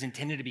the Spirit, is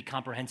intended to be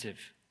comprehensive.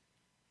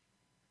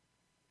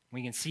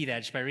 We can see that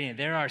just by reading it.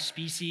 There are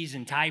species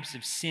and types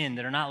of sin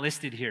that are not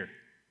listed here.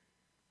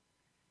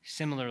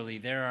 Similarly,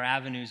 there are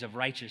avenues of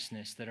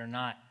righteousness that are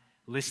not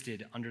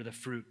listed under the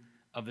fruit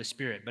of the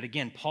Spirit. But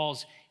again,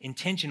 Paul's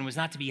intention was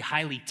not to be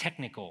highly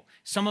technical.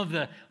 Some of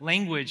the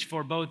language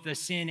for both the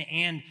sin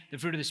and the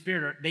fruit of the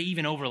Spirit, they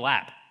even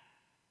overlap.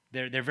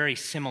 They're very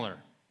similar.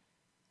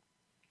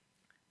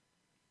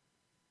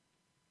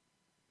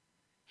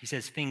 He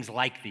says things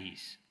like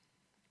these.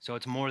 So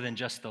it's more than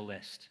just the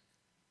list.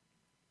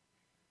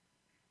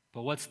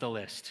 But what's the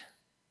list?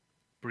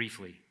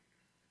 Briefly.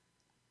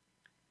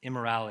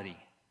 Immorality.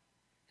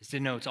 This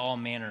denotes all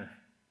manner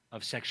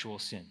of sexual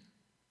sin.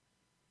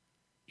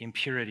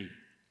 Impurity.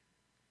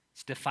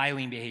 It's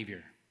defiling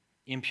behavior,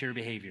 impure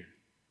behavior,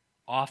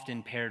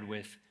 often paired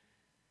with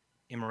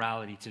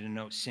immorality to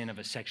denote sin of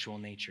a sexual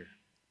nature.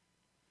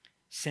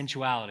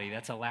 Sensuality,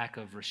 that's a lack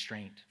of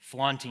restraint.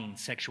 Flaunting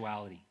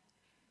sexuality.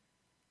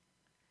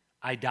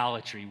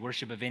 Idolatry,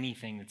 worship of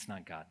anything that's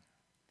not God.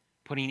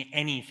 Putting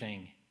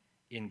anything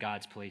in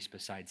God's place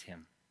besides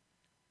him.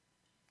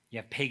 You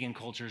have pagan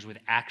cultures with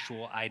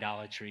actual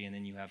idolatry, and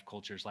then you have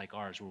cultures like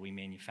ours where we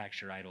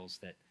manufacture idols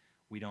that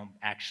we don't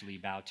actually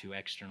bow to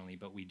externally,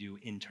 but we do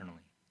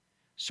internally.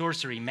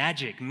 sorcery,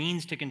 magic,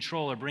 means to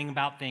control or bring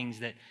about things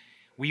that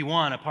we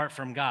want apart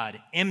from God,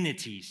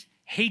 enmities,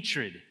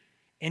 hatred,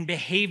 and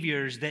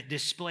behaviors that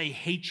display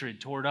hatred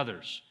toward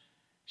others,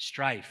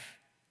 strife,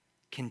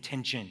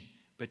 contention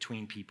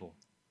between people,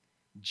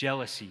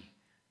 jealousy,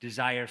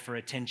 desire for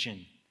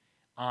attention,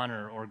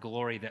 honor, or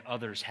glory that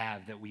others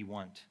have that we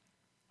want,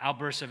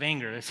 outbursts of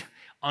anger, this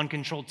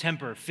uncontrolled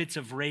temper, fits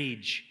of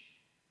rage,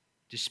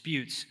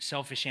 disputes,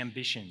 selfish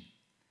ambition,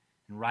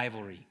 and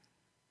rivalry,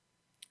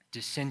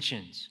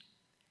 dissensions,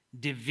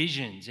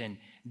 divisions, and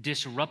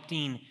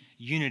disrupting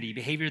unity,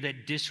 behavior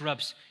that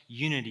disrupts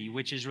unity,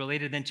 which is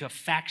related then to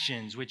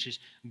factions, which is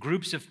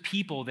groups of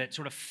people that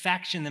sort of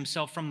faction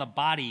themselves from the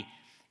body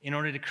in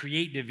order to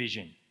create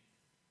division,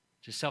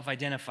 to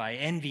self-identify,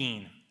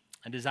 envying,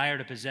 a desire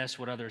to possess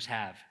what others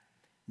have,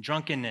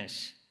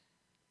 drunkenness,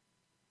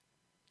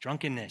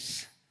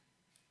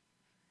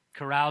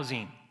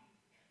 carousing,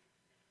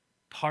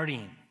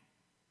 partying,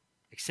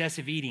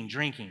 excessive eating,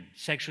 drinking,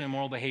 sexually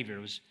immoral behavior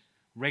was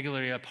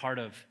regularly a part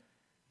of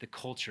the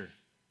culture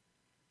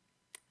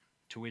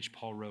to which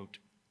Paul wrote.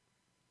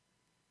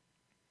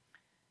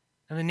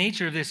 Now, the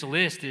nature of this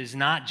list is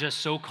not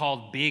just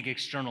so-called big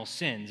external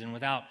sins, and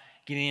without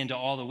getting into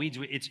all the weeds,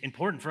 it's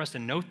important for us to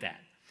note that.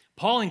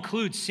 Paul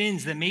includes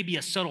sins that may be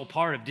a subtle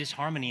part of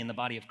disharmony in the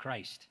body of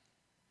Christ,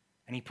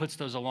 and he puts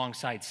those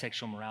alongside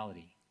sexual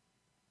morality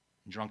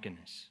and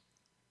drunkenness.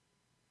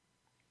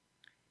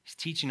 He's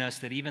teaching us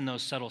that even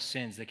those subtle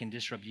sins that can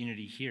disrupt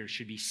unity here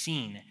should be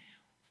seen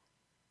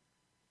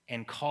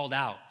and called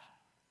out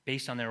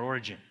based on their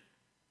origin,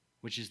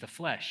 which is the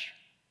flesh,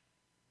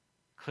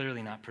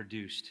 clearly not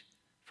produced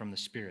from the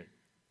Spirit.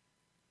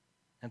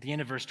 At the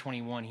end of verse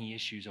 21, he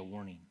issues a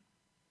warning.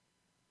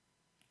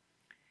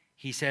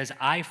 He says,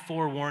 I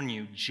forewarn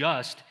you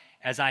just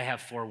as I have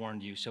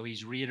forewarned you. So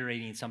he's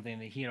reiterating something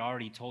that he had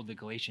already told the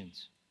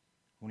Galatians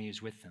when he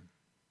was with them.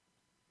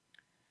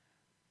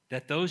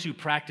 That those who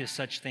practice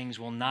such things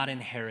will not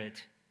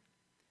inherit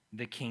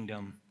the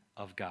kingdom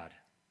of God.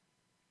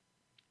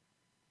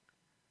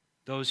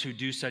 Those who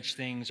do such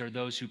things or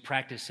those who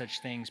practice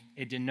such things,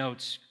 it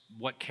denotes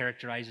what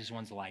characterizes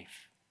one's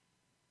life.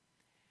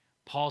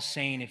 Paul's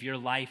saying if your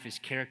life is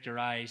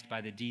characterized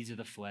by the deeds of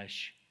the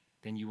flesh,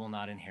 then you will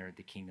not inherit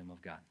the kingdom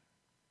of God.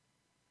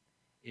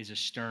 It is a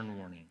stern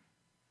warning.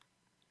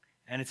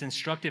 And it's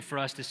instructive for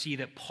us to see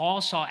that Paul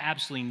saw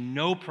absolutely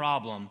no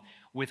problem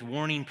with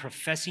warning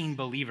professing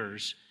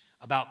believers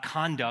about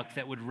conduct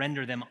that would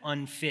render them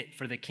unfit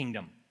for the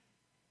kingdom.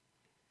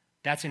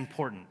 That's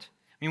important.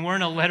 I mean, we're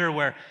in a letter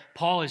where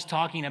Paul is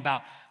talking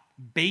about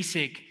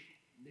basic,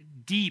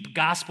 deep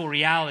gospel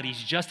realities,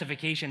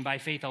 justification by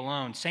faith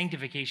alone,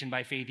 sanctification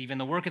by faith, even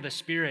the work of the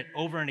Spirit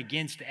over and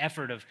against the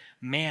effort of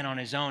man on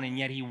his own, and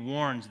yet he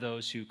warns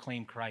those who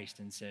claim Christ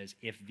and says,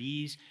 if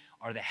these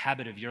are the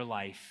habit of your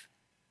life,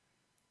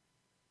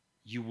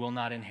 you will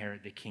not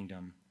inherit the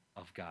kingdom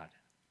of God.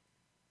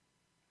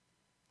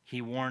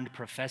 He warned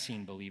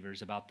professing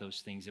believers about those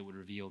things that would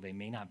reveal they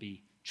may not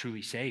be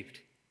truly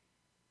saved.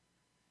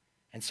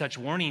 And such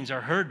warnings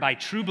are heard by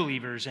true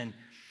believers, and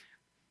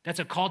that's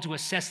a call to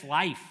assess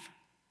life,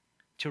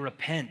 to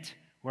repent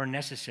where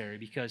necessary,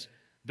 because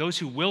those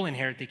who will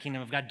inherit the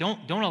kingdom of God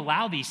don't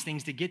allow these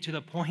things to get to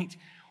the point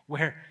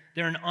where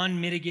they're an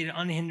unmitigated,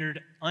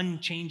 unhindered,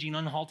 unchanging,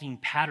 unhalting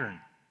pattern.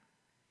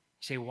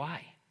 You say,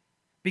 why?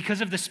 Because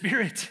of the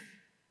Spirit.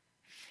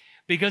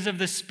 Because of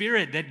the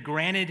Spirit that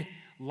granted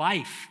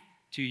life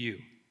to you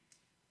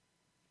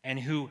and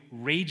who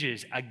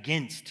rages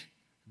against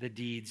the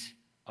deeds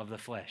of the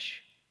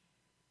flesh.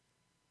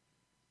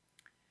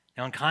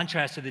 Now, in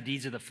contrast to the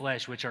deeds of the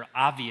flesh, which are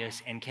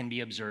obvious and can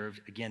be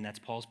observed, again, that's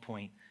Paul's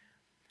point,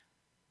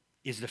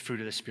 is the fruit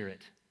of the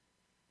Spirit.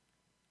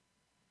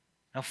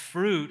 Now,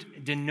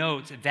 fruit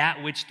denotes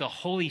that which the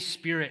Holy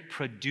Spirit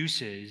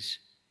produces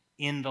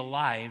in the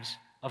lives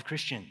of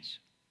Christians.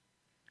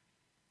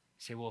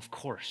 You say, well, of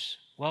course.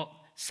 Well,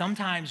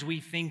 sometimes we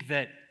think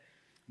that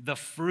the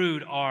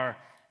fruit are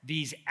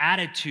these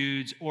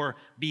attitudes or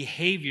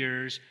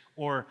behaviors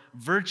or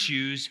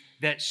virtues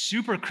that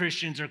super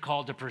Christians are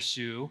called to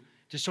pursue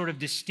to sort of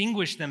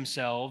distinguish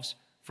themselves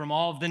from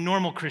all of the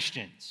normal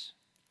Christians.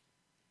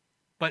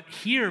 But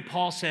here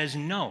Paul says,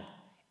 no,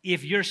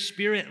 if you're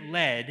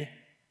Spirit-led,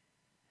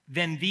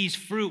 then these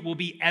fruit will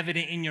be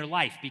evident in your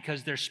life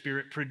because they're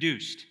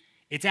Spirit-produced.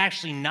 It's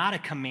actually not a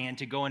command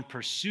to go and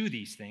pursue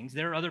these things.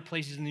 There are other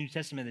places in the New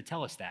Testament that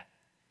tell us that.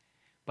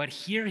 But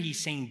here he's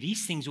saying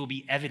these things will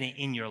be evident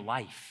in your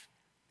life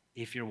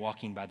if you're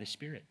walking by the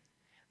Spirit.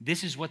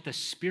 This is what the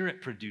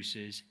Spirit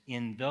produces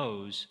in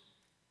those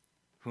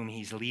whom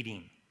he's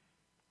leading.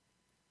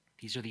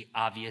 These are the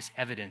obvious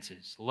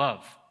evidences.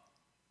 Love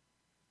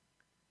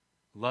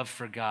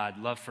for God,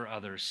 love for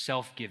others,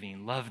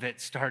 self-giving, love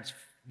that starts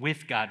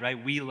with God,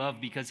 right? We love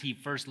because he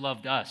first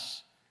loved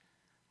us.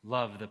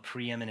 Love, the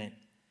preeminent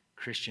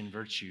Christian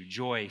virtue.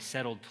 Joy,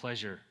 settled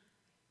pleasure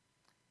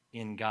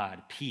in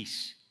God.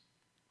 Peace,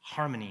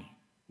 harmony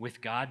with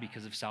God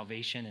because of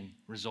salvation and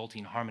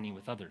resulting harmony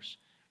with others.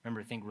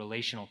 Remember, think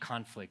relational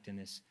conflict in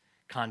this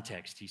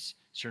context, he's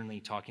certainly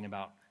talking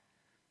about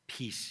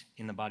peace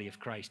in the body of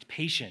Christ.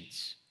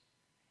 Patience,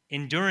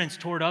 endurance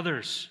toward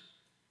others,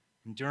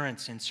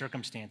 endurance in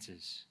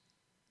circumstances.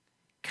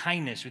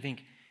 Kindness, we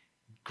think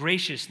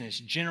graciousness,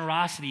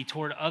 generosity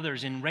toward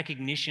others in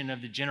recognition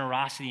of the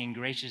generosity and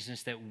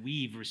graciousness that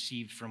we've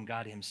received from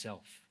God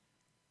himself.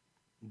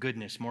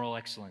 Goodness, moral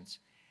excellence.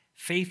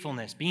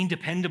 Faithfulness, being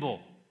dependable,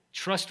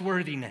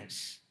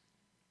 trustworthiness.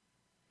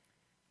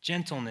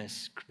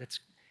 Gentleness, that's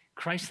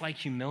Christ-like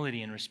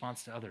humility in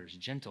response to others.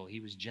 Gentle, he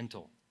was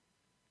gentle.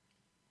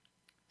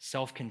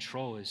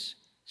 Self-control is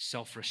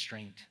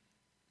self-restraint.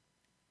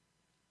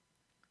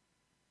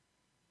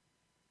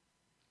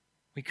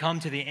 We come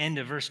to the end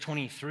of verse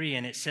 23,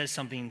 and it says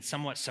something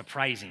somewhat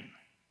surprising.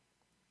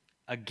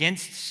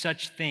 Against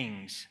such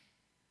things,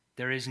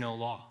 there is no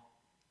law.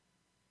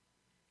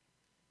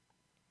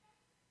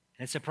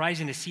 And it's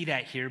surprising to see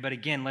that here, but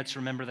again, let's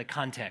remember the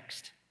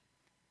context.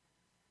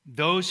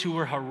 Those who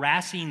were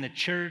harassing the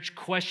church,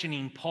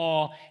 questioning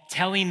Paul,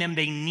 telling them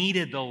they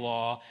needed the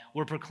law,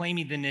 were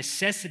proclaiming the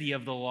necessity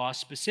of the law,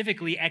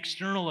 specifically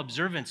external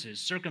observances,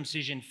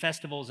 circumcision,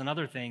 festivals, and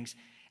other things,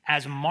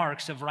 as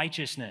marks of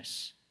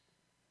righteousness.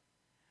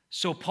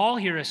 So Paul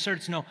here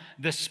asserts, no,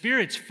 the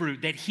Spirit's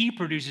fruit that he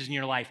produces in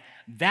your life,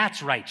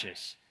 that's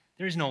righteous.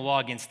 There's no law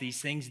against these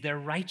things. They're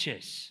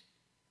righteous.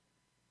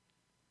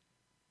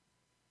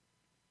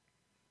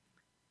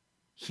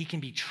 He can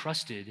be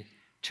trusted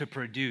to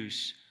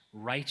produce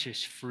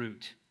righteous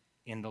fruit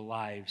in the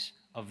lives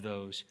of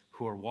those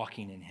who are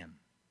walking in him.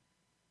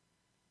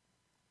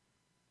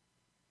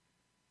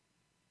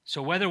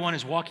 So whether one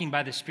is walking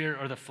by the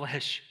Spirit or the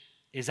flesh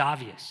is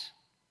obvious.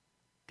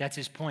 That's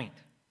his point.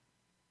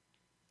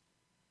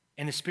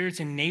 And the Spirit's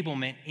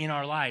enablement in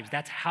our lives,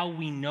 that's how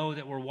we know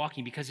that we're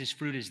walking, because his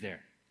fruit is there.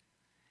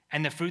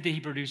 And the fruit that he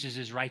produces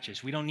is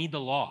righteous. We don't need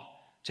the law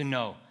to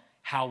know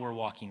how we're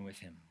walking with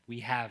him. We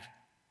have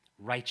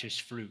righteous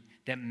fruit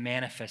that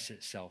manifests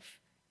itself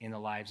in the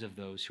lives of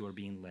those who are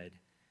being led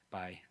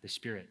by the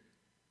Spirit.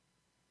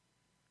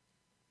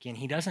 Again,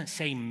 he doesn't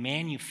say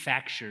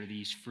manufacture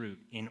these fruit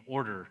in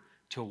order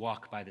to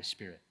walk by the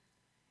Spirit.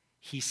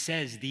 He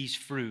says these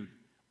fruit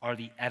are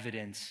the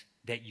evidence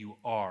that you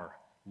are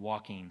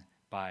walking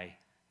by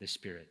the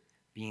Spirit,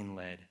 being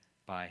led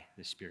by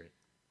the Spirit.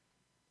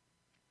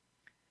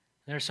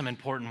 There are some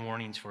important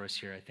warnings for us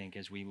here, I think,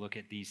 as we look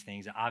at these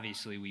things.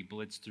 Obviously, we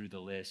blitz through the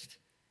list.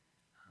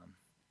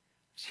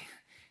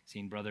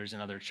 Seen brothers in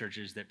other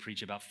churches that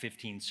preach about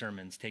 15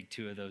 sermons, take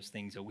 2 of those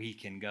things a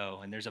week and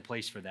go, and there's a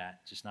place for that,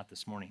 just not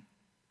this morning.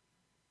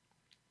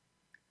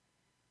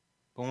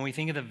 But when we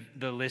think of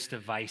the list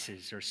of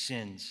vices or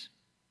sins,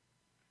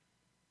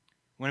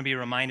 we want to be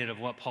reminded of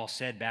what Paul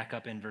said back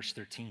up in verse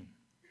 13.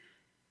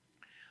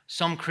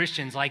 Some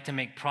Christians like to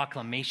make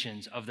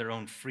proclamations of their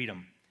own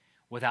freedom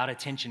without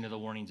attention to the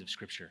warnings of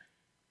Scripture.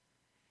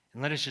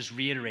 And let us just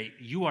reiterate,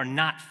 you are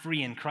not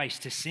free in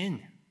Christ to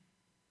sin.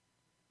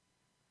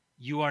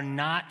 You are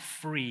not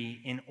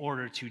free in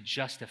order to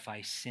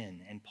justify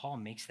sin, and Paul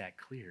makes that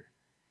clear.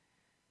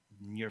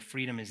 Your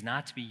freedom is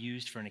not to be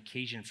used for an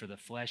occasion for the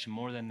flesh.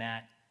 More than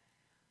that,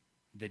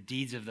 the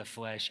deeds of the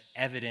flesh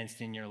evidenced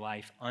in your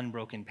life,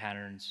 unbroken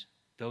patterns,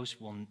 those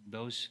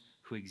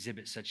who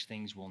exhibit such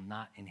things will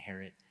not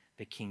inherit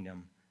the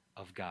kingdom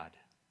of God.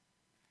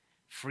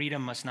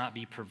 Freedom must not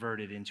be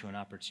perverted into an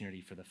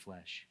opportunity for the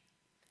flesh.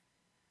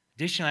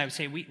 Additionally, I would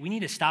say we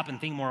need to stop and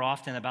think more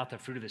often about the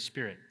fruit of the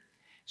Spirit.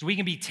 So we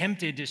can be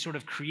tempted to sort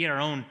of create our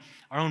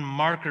own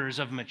markers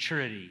of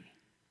maturity.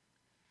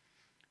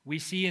 We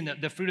see in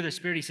the fruit of the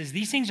Spirit, he says,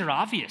 these things are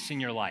obvious in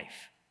your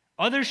life.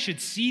 Others should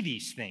see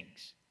these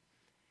things.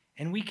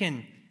 And we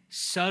can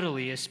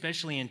subtly,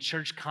 especially in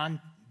church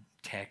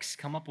context,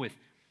 come up with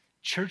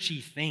churchy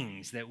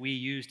things that we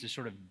use to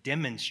sort of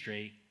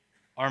demonstrate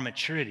our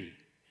maturity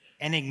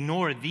and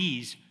ignore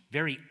these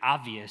very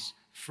obvious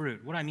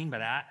fruit. What do I mean by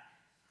that?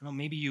 I don't know,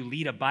 maybe you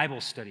lead a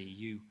Bible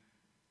study.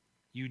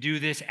 You do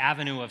this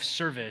avenue of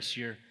service.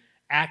 You're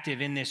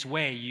active in this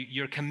way.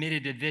 You're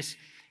committed to this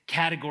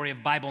category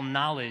of Bible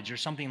knowledge or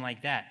something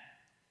like that.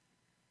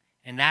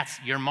 And that's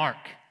your mark.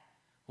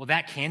 Well,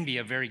 that can be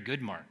a very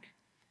good mark.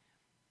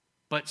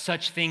 But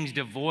such things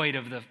devoid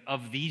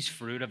of these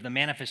fruit, of the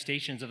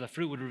manifestations of the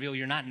fruit, would reveal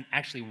you're not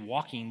actually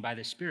walking by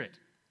the Spirit.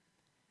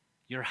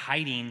 You're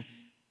hiding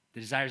the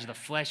desires of the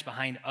flesh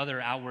behind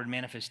other outward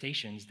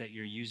manifestations that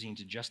you're using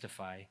to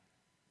justify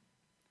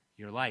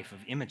your life of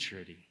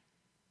immaturity.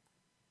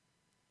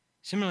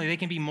 Similarly, they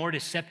can be more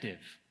deceptive.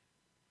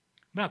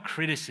 What about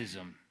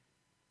criticism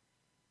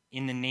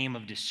in the name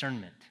of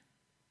discernment?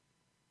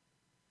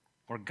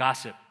 Or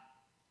gossip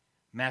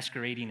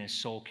masquerading as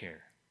soul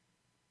care?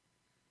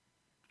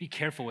 Be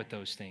careful with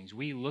those things.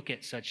 We look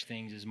at such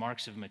things as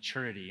marks of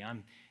maturity.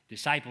 I'm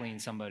discipling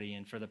somebody,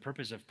 and for the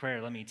purpose of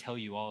prayer, let me tell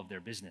you all of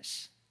their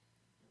business.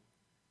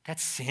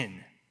 That's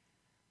sin.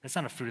 That's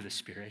not a fruit of the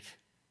Spirit.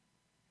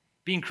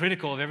 Being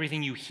critical of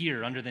everything you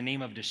hear under the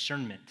name of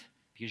discernment,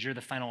 because you're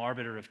the final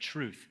arbiter of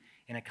truth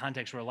in a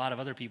context where a lot of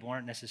other people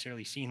aren't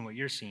necessarily seeing what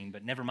you're seeing,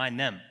 but never mind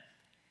them.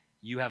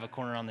 you have a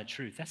corner on the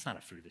truth. That's not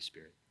a fruit of the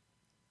Spirit.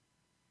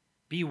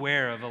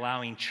 Beware of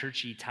allowing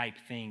churchy type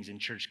things in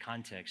church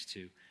context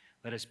to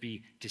let us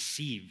be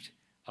deceived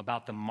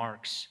about the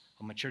marks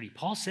of maturity.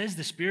 Paul says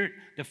the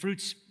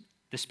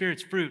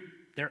Spirit's fruit,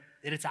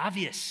 it's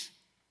obvious.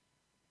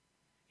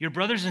 Your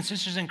brothers and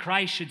sisters in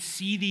Christ should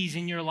see these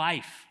in your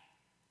life.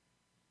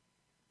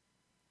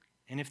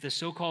 And if the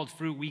so-called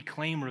fruit we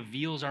claim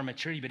reveals our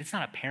maturity, but it's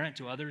not apparent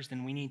to others,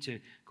 then we need to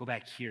go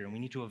back here and we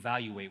need to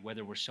evaluate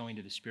whether we're sowing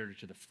to the Spirit or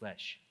to the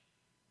flesh.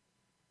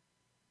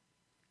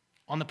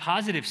 On the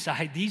positive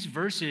side, these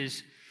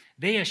verses,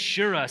 they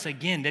assure us,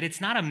 again, that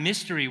it's not a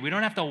mystery. We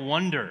don't have to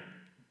wonder,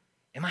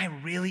 am I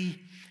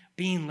really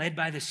being led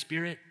by the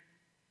Spirit?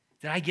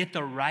 Did I get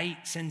the right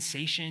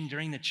sensation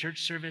during the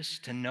church service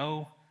to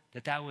know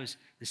that was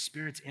the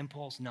Spirit's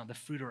impulse? No, the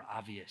fruit are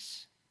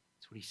obvious.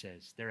 That's what he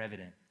says. They're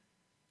evident.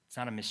 It's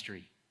not a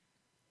mystery.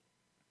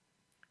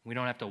 We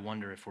don't have to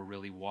wonder if we're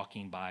really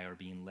walking by or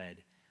being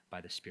led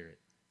by the Spirit.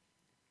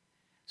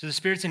 So the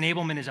Spirit's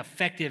enablement is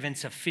effective and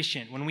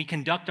sufficient. When we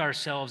conduct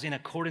ourselves in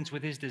accordance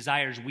with his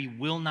desires, we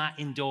will not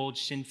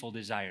indulge sinful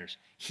desires.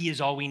 He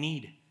is all we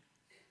need.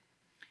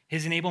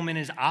 His enablement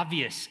is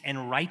obvious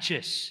and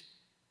righteous.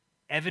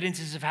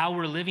 Evidences of how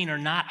we're living are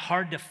not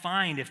hard to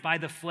find. If by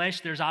the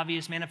flesh, there's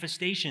obvious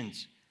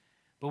manifestations.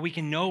 But we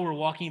can know we're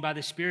walking by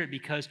the Spirit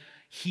because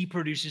he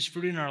produces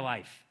fruit in our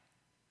life.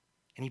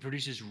 And he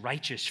produces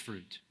righteous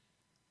fruit.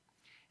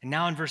 And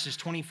now in verses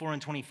 24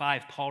 and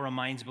 25, Paul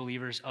reminds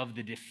believers of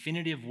the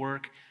definitive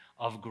work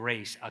of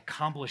grace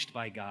accomplished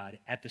by God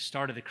at the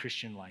start of the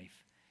Christian life.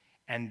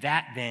 And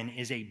that then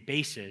is a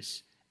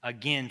basis,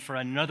 again, for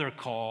another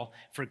call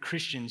for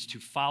Christians to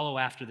follow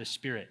after the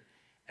Spirit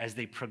as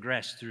they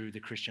progress through the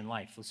Christian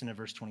life. Listen to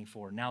verse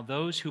 24. Now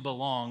those who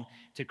belong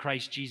to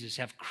Christ Jesus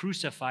have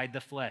crucified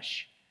the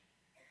flesh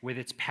with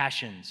its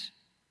passions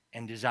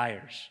and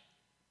desires.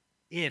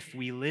 If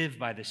we live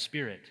by the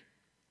Spirit,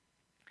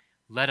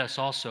 let us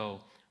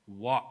also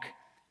walk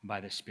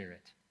by the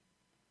Spirit.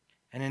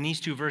 And in these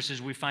two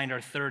verses, we find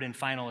our third and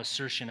final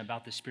assertion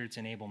about the Spirit's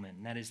enablement,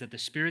 and that is that the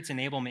Spirit's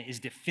enablement is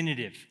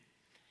definitive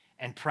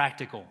and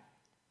practical.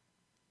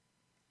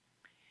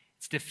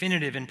 It's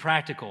definitive and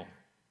practical.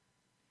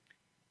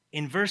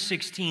 In verse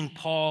 16,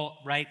 Paul,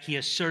 he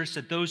asserts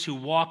that those who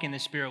walk in the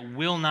Spirit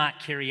will not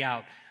carry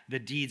out the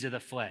deeds of the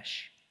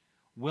flesh,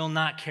 will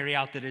not carry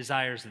out the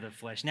desires of the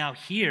flesh. Now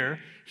here,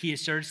 he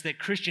asserts that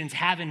Christians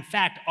have in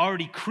fact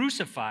already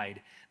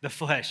crucified the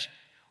flesh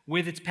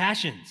with its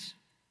passions.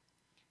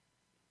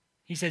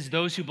 He says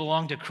those who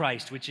belong to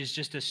Christ, which is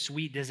just a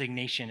sweet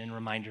designation and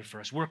reminder for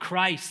us. We're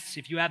Christ's.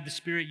 If you have the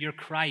Spirit, you're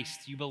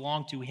Christ. You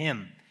belong to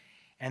him.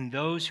 And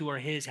those who are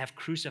his have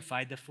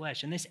crucified the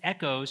flesh. And this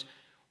echoes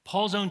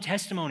Paul's own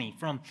testimony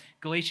from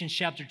Galatians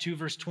chapter 2,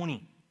 verse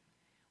 20,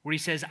 where he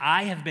says,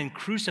 I have been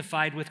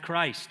crucified with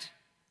Christ.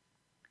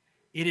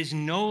 It is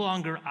no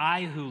longer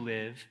I who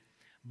live,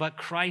 but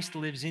Christ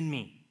lives in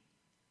me.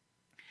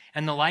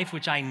 And the life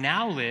which I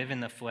now live in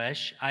the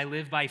flesh, I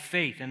live by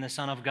faith in the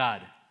Son of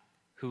God,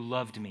 who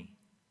loved me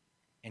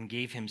and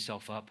gave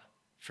himself up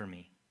for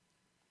me.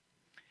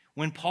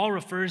 When Paul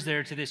refers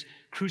there to this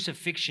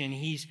crucifixion,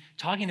 he's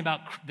talking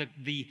about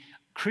the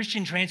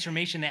Christian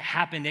transformation that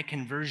happened at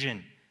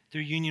conversion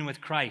through union with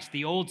Christ.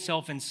 The old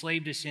self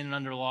enslaved to sin and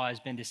under law has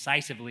been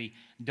decisively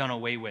done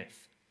away with.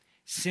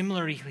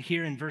 Similarly,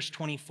 here in verse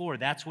 24,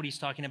 that's what he's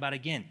talking about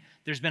again.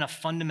 There's been a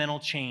fundamental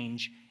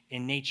change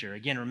in nature.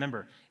 Again,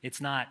 remember, it's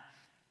not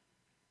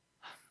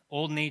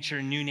old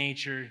nature, new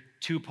nature,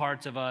 two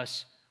parts of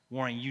us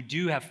warring. You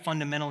do have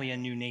fundamentally a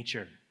new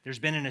nature. There's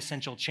been an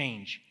essential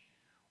change.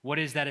 What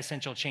is that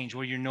essential change?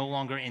 Where you're no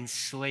longer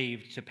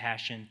enslaved to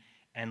passion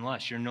and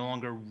lust. You're no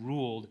longer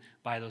ruled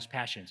by those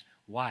passions.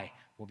 Why?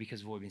 Well,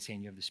 because of what we've been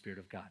saying, you have the Spirit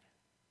of God.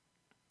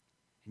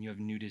 And you have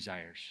new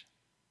desires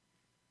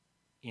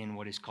in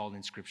what is called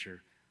in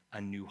Scripture a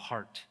new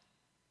heart.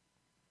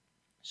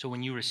 So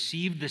when you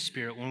received the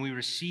Spirit, when we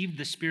received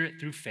the Spirit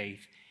through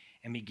faith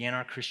and began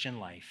our Christian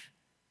life,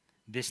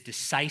 this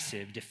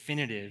decisive,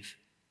 definitive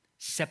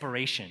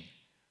separation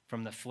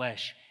from the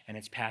flesh and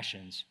its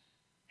passions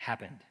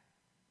happened.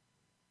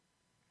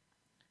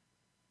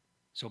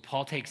 So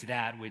Paul takes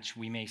that, which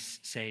we may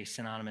say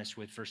synonymous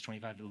with verse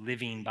 25,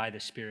 living by the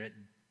Spirit,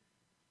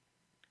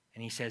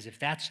 and he says, if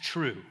that's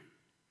true,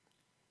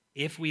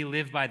 if we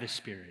live by the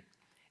Spirit,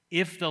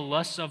 if the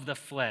lusts of the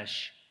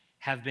flesh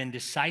have been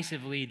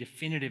decisively,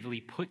 definitively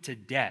put to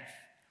death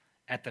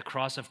at the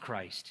cross of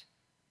Christ,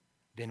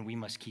 then we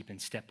must keep in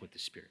step with the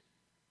Spirit.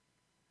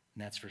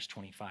 And that's verse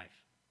 25.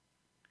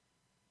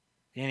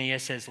 The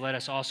NAS says, let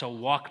us also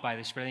walk by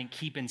the Spirit. I think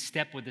keep in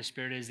step with the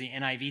Spirit is the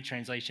NIV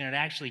translation. It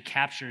actually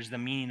captures the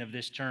meaning of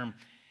this term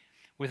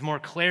with more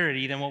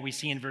clarity than what we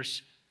see in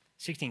verse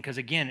 16, because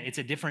again, it's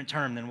a different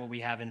term than what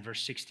we have in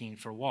verse 16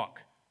 for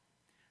walk.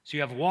 So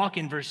you have walk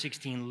in verse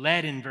 16,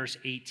 led in verse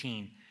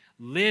 18,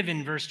 live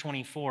in verse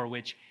 24,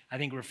 which I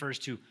think refers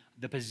to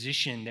the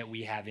position that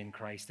we have in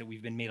Christ, that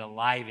we've been made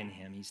alive in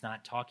him. He's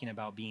not talking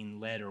about being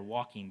led or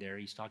walking there.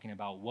 He's talking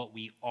about what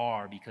we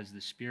are because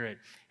the Spirit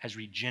has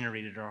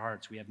regenerated our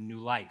hearts. We have new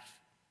life.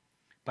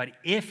 But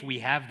if we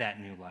have that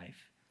new life,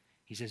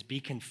 he says, be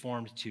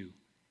conformed to,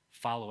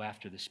 follow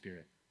after the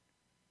Spirit.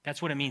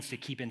 That's what it means to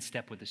keep in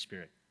step with the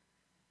Spirit.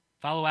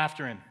 Follow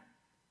after him.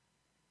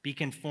 Be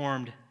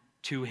conformed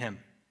to him.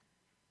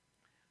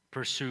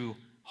 Pursue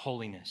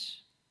holiness.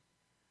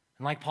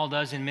 And like Paul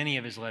does in many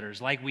of his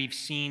letters, like we've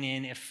seen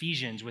in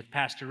Ephesians with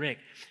Pastor Rick,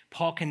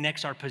 Paul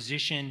connects our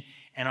position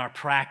and our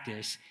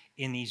practice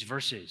in these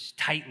verses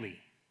tightly.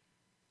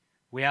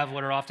 We have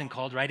what are often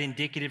called, right,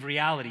 indicative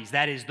realities.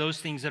 That is, those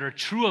things that are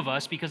true of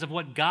us because of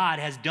what God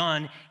has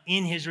done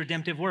in his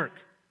redemptive work.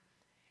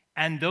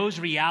 And those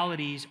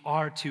realities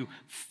are to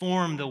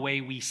form the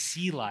way we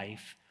see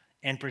life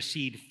and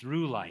proceed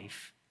through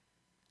life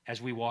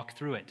as we walk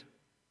through it.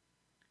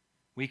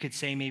 We could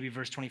say maybe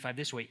verse 25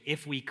 this way: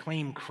 if we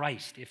claim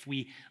Christ, if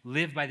we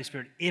live by the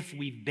Spirit, if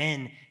we've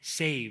been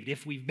saved,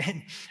 if we've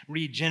been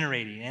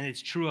regenerated, and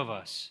it's true of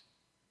us,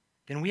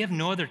 then we have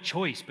no other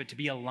choice but to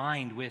be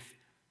aligned with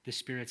the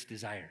Spirit's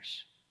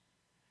desires.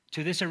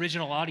 To this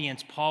original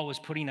audience, Paul was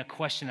putting a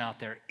question out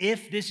there.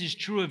 If this is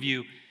true of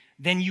you,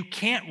 then you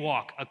can't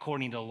walk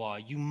according to the law.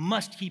 You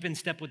must keep in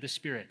step with the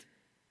Spirit.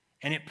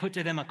 And it put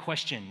to them a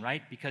question,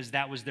 right? Because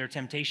that was their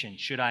temptation.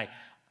 Should I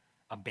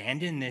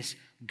abandon this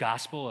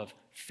gospel of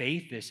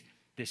faith, this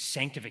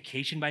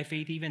sanctification by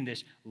faith even,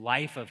 this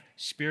life of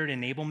Spirit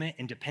enablement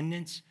and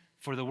dependence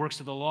for the works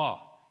of the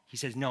law? He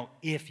says, no,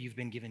 if you've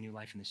been given new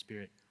life in the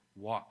Spirit,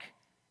 walk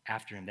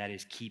after him. That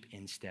is, keep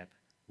in step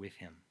with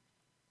him.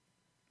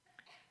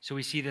 So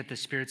we see that the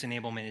Spirit's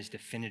enablement is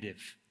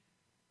definitive.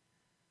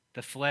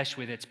 The flesh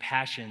with its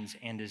passions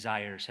and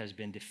desires has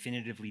been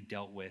definitively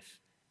dealt with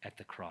at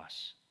the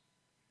cross.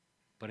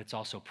 But it's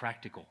also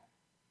practical.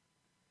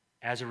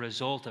 As a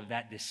result of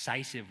that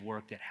decisive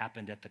work that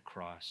happened at the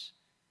cross,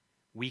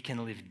 we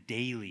can live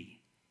daily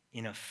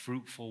in a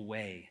fruitful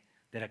way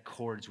that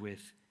accords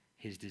with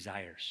his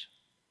desires.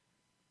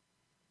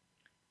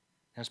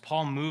 As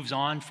Paul moves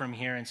on from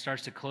here and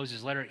starts to close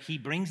his letter, he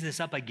brings this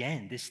up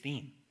again, this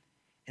theme.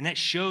 And that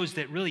shows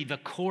that really the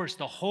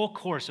whole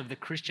course of the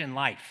Christian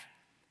life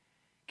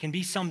can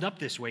be summed up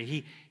this way.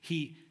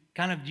 He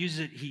kind of uses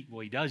it,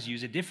 he does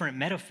use a different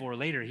metaphor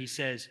later. He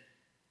says,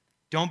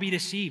 don't be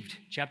deceived.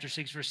 Chapter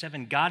 6, verse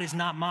 7, God is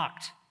not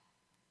mocked.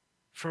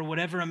 For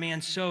whatever a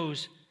man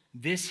sows,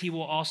 this he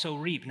will also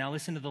reap. Now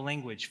listen to the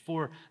language.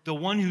 For the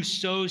one who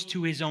sows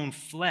to his own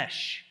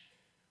flesh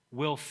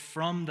will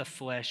from the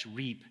flesh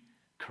reap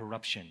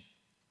corruption.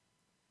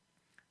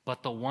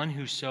 But the one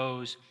who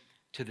sows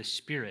to the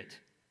Spirit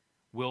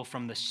will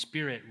from the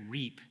Spirit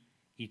reap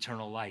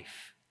eternal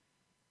life.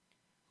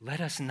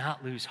 Let us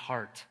not lose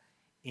heart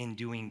in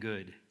doing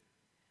good,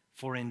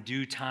 for in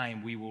due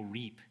time we will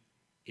reap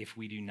if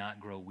we do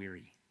not grow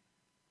weary.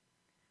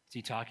 What's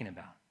he talking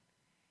about?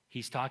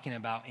 He's talking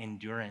about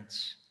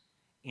endurance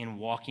in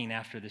walking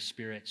after the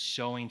Spirit,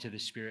 sowing to the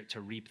Spirit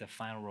to reap the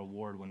final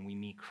reward when we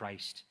meet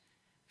Christ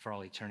for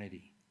all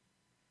eternity.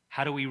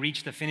 How do we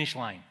reach the finish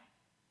line?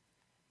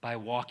 By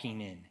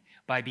walking in,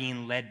 by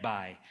being led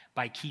by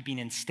keeping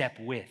in step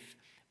with,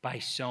 by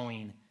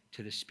sowing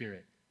to the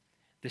Spirit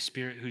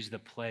who's the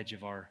pledge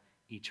of our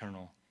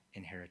eternal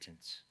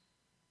inheritance.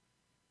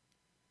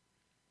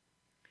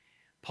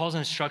 Paul's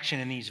instruction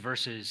in these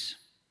verses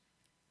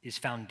is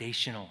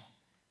foundational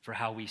for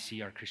how we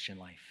see our Christian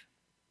life.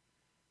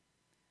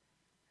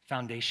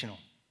 Foundational.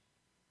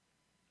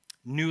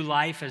 New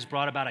life has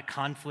brought about a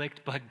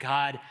conflict, but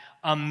God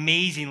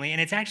amazingly,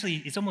 and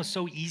it's almost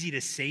so easy to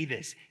say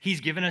this,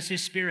 he's given us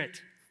his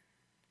Spirit.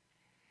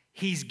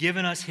 He's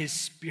given us his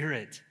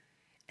Spirit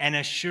and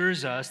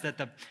assures us that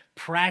the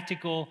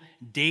practical,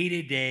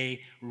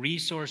 day-to-day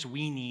resource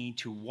we need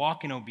to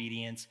walk in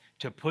obedience,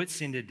 to put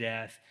sin to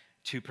death,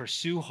 to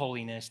pursue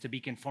holiness, to be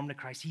conformed to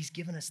Christ, he's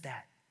given us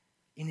that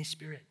in his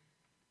Spirit.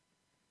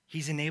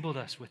 He's enabled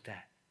us with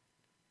that.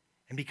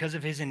 And because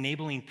of his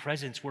enabling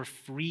presence, we're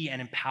free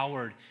and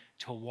empowered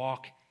to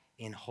walk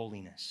in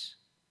holiness.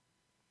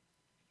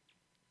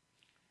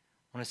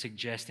 I want to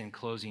suggest in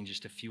closing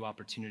just a few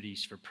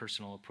opportunities for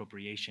personal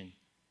appropriation.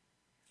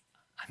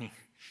 I mean,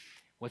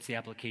 what's the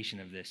application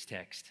of this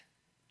text?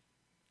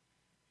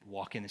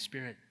 Walk in the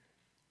Spirit.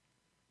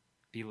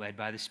 Be led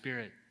by the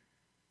Spirit.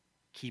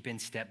 Keep in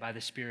step by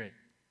the Spirit.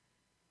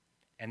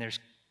 And there's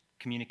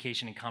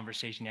communication and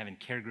conversation you have in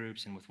care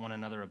groups and with one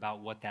another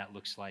about what that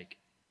looks like.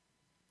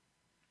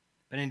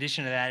 But in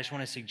addition to that, I just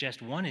want to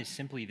suggest one is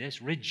simply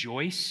this: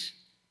 rejoice.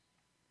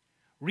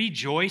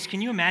 Rejoice.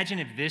 Can you imagine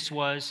if this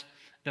was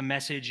the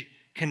message?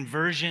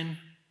 Conversion.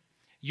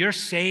 You're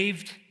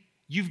saved.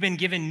 You've been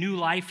given new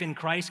life in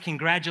Christ.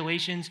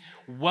 Congratulations.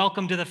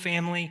 Welcome to the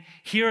family.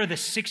 Here are the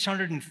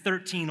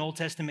 613 Old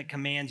Testament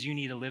commands you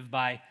need to live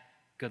by.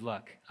 Good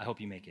luck. I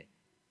hope you make it.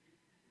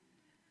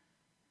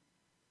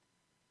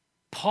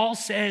 Paul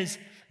says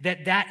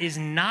that is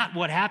not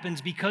what happens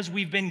because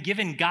we've been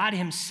given God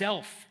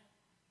himself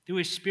through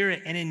his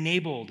Spirit and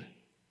enabled.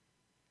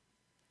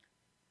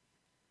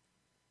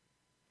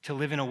 to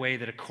live in a way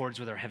that accords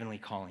with our heavenly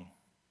calling.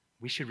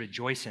 We should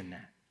rejoice in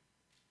that.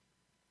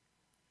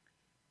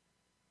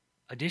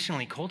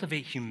 Additionally,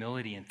 cultivate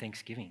humility and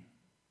thanksgiving.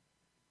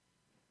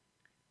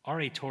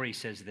 R.A. Torrey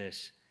says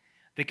this: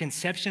 the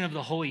conception of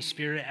the Holy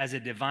Spirit as a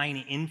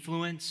divine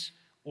influence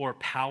or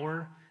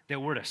power that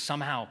we're to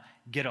somehow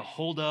get a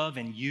hold of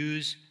and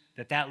use,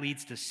 that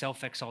leads to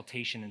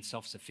self-exaltation and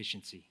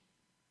self-sufficiency.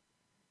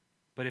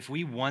 But if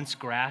we once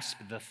grasp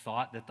the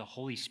thought that the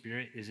Holy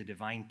Spirit is a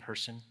divine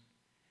person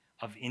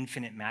of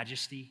infinite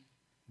majesty,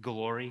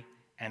 glory,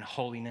 and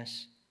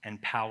holiness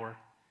and power,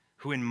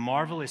 who in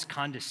marvelous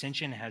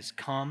condescension has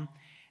come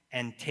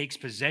and takes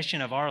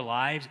possession of our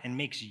lives and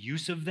makes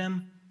use of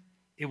them,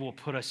 it will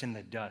put us in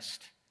the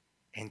dust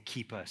and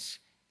keep us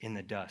in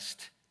the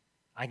dust.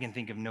 I can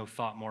think of no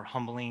thought more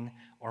humbling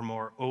or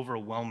more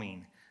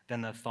overwhelming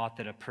than the thought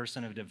that a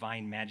person of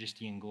divine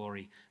majesty and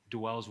glory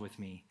dwells with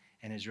me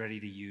and is ready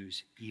to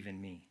use even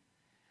me.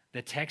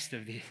 The text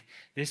of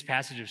this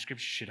passage of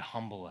Scripture should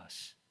humble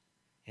us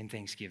in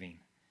thanksgiving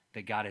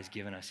that God has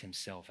given us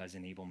himself as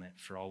enablement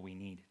for all we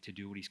need to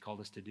do what he's called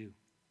us to do.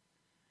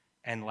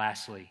 And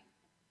lastly,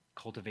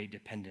 cultivate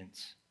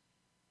dependence.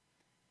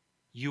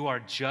 You are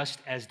just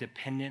as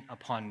dependent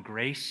upon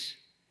grace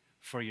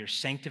for your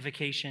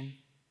sanctification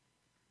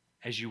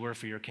as you were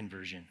for your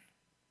conversion.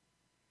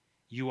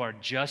 You are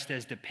just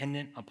as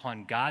dependent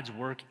upon God's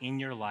work in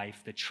your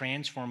life, the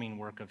transforming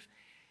work of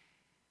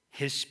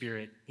his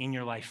Spirit in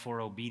your life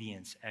for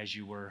obedience, as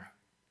you were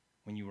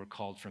when you were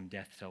called from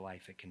death to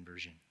life at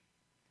conversion.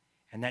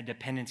 And that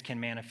dependence can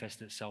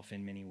manifest itself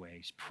in many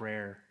ways.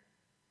 Prayer,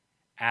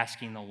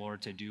 asking the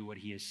Lord to do what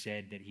he has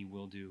said that he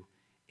will do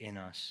in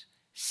us,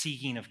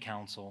 seeking of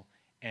counsel,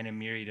 and a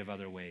myriad of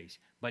other ways.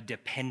 But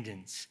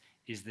dependence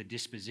is the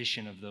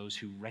disposition of those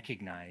who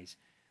recognize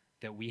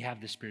that we have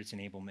the Spirit's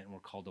enablement and we're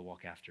called to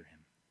walk after him,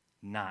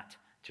 not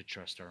to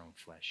trust our own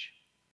flesh.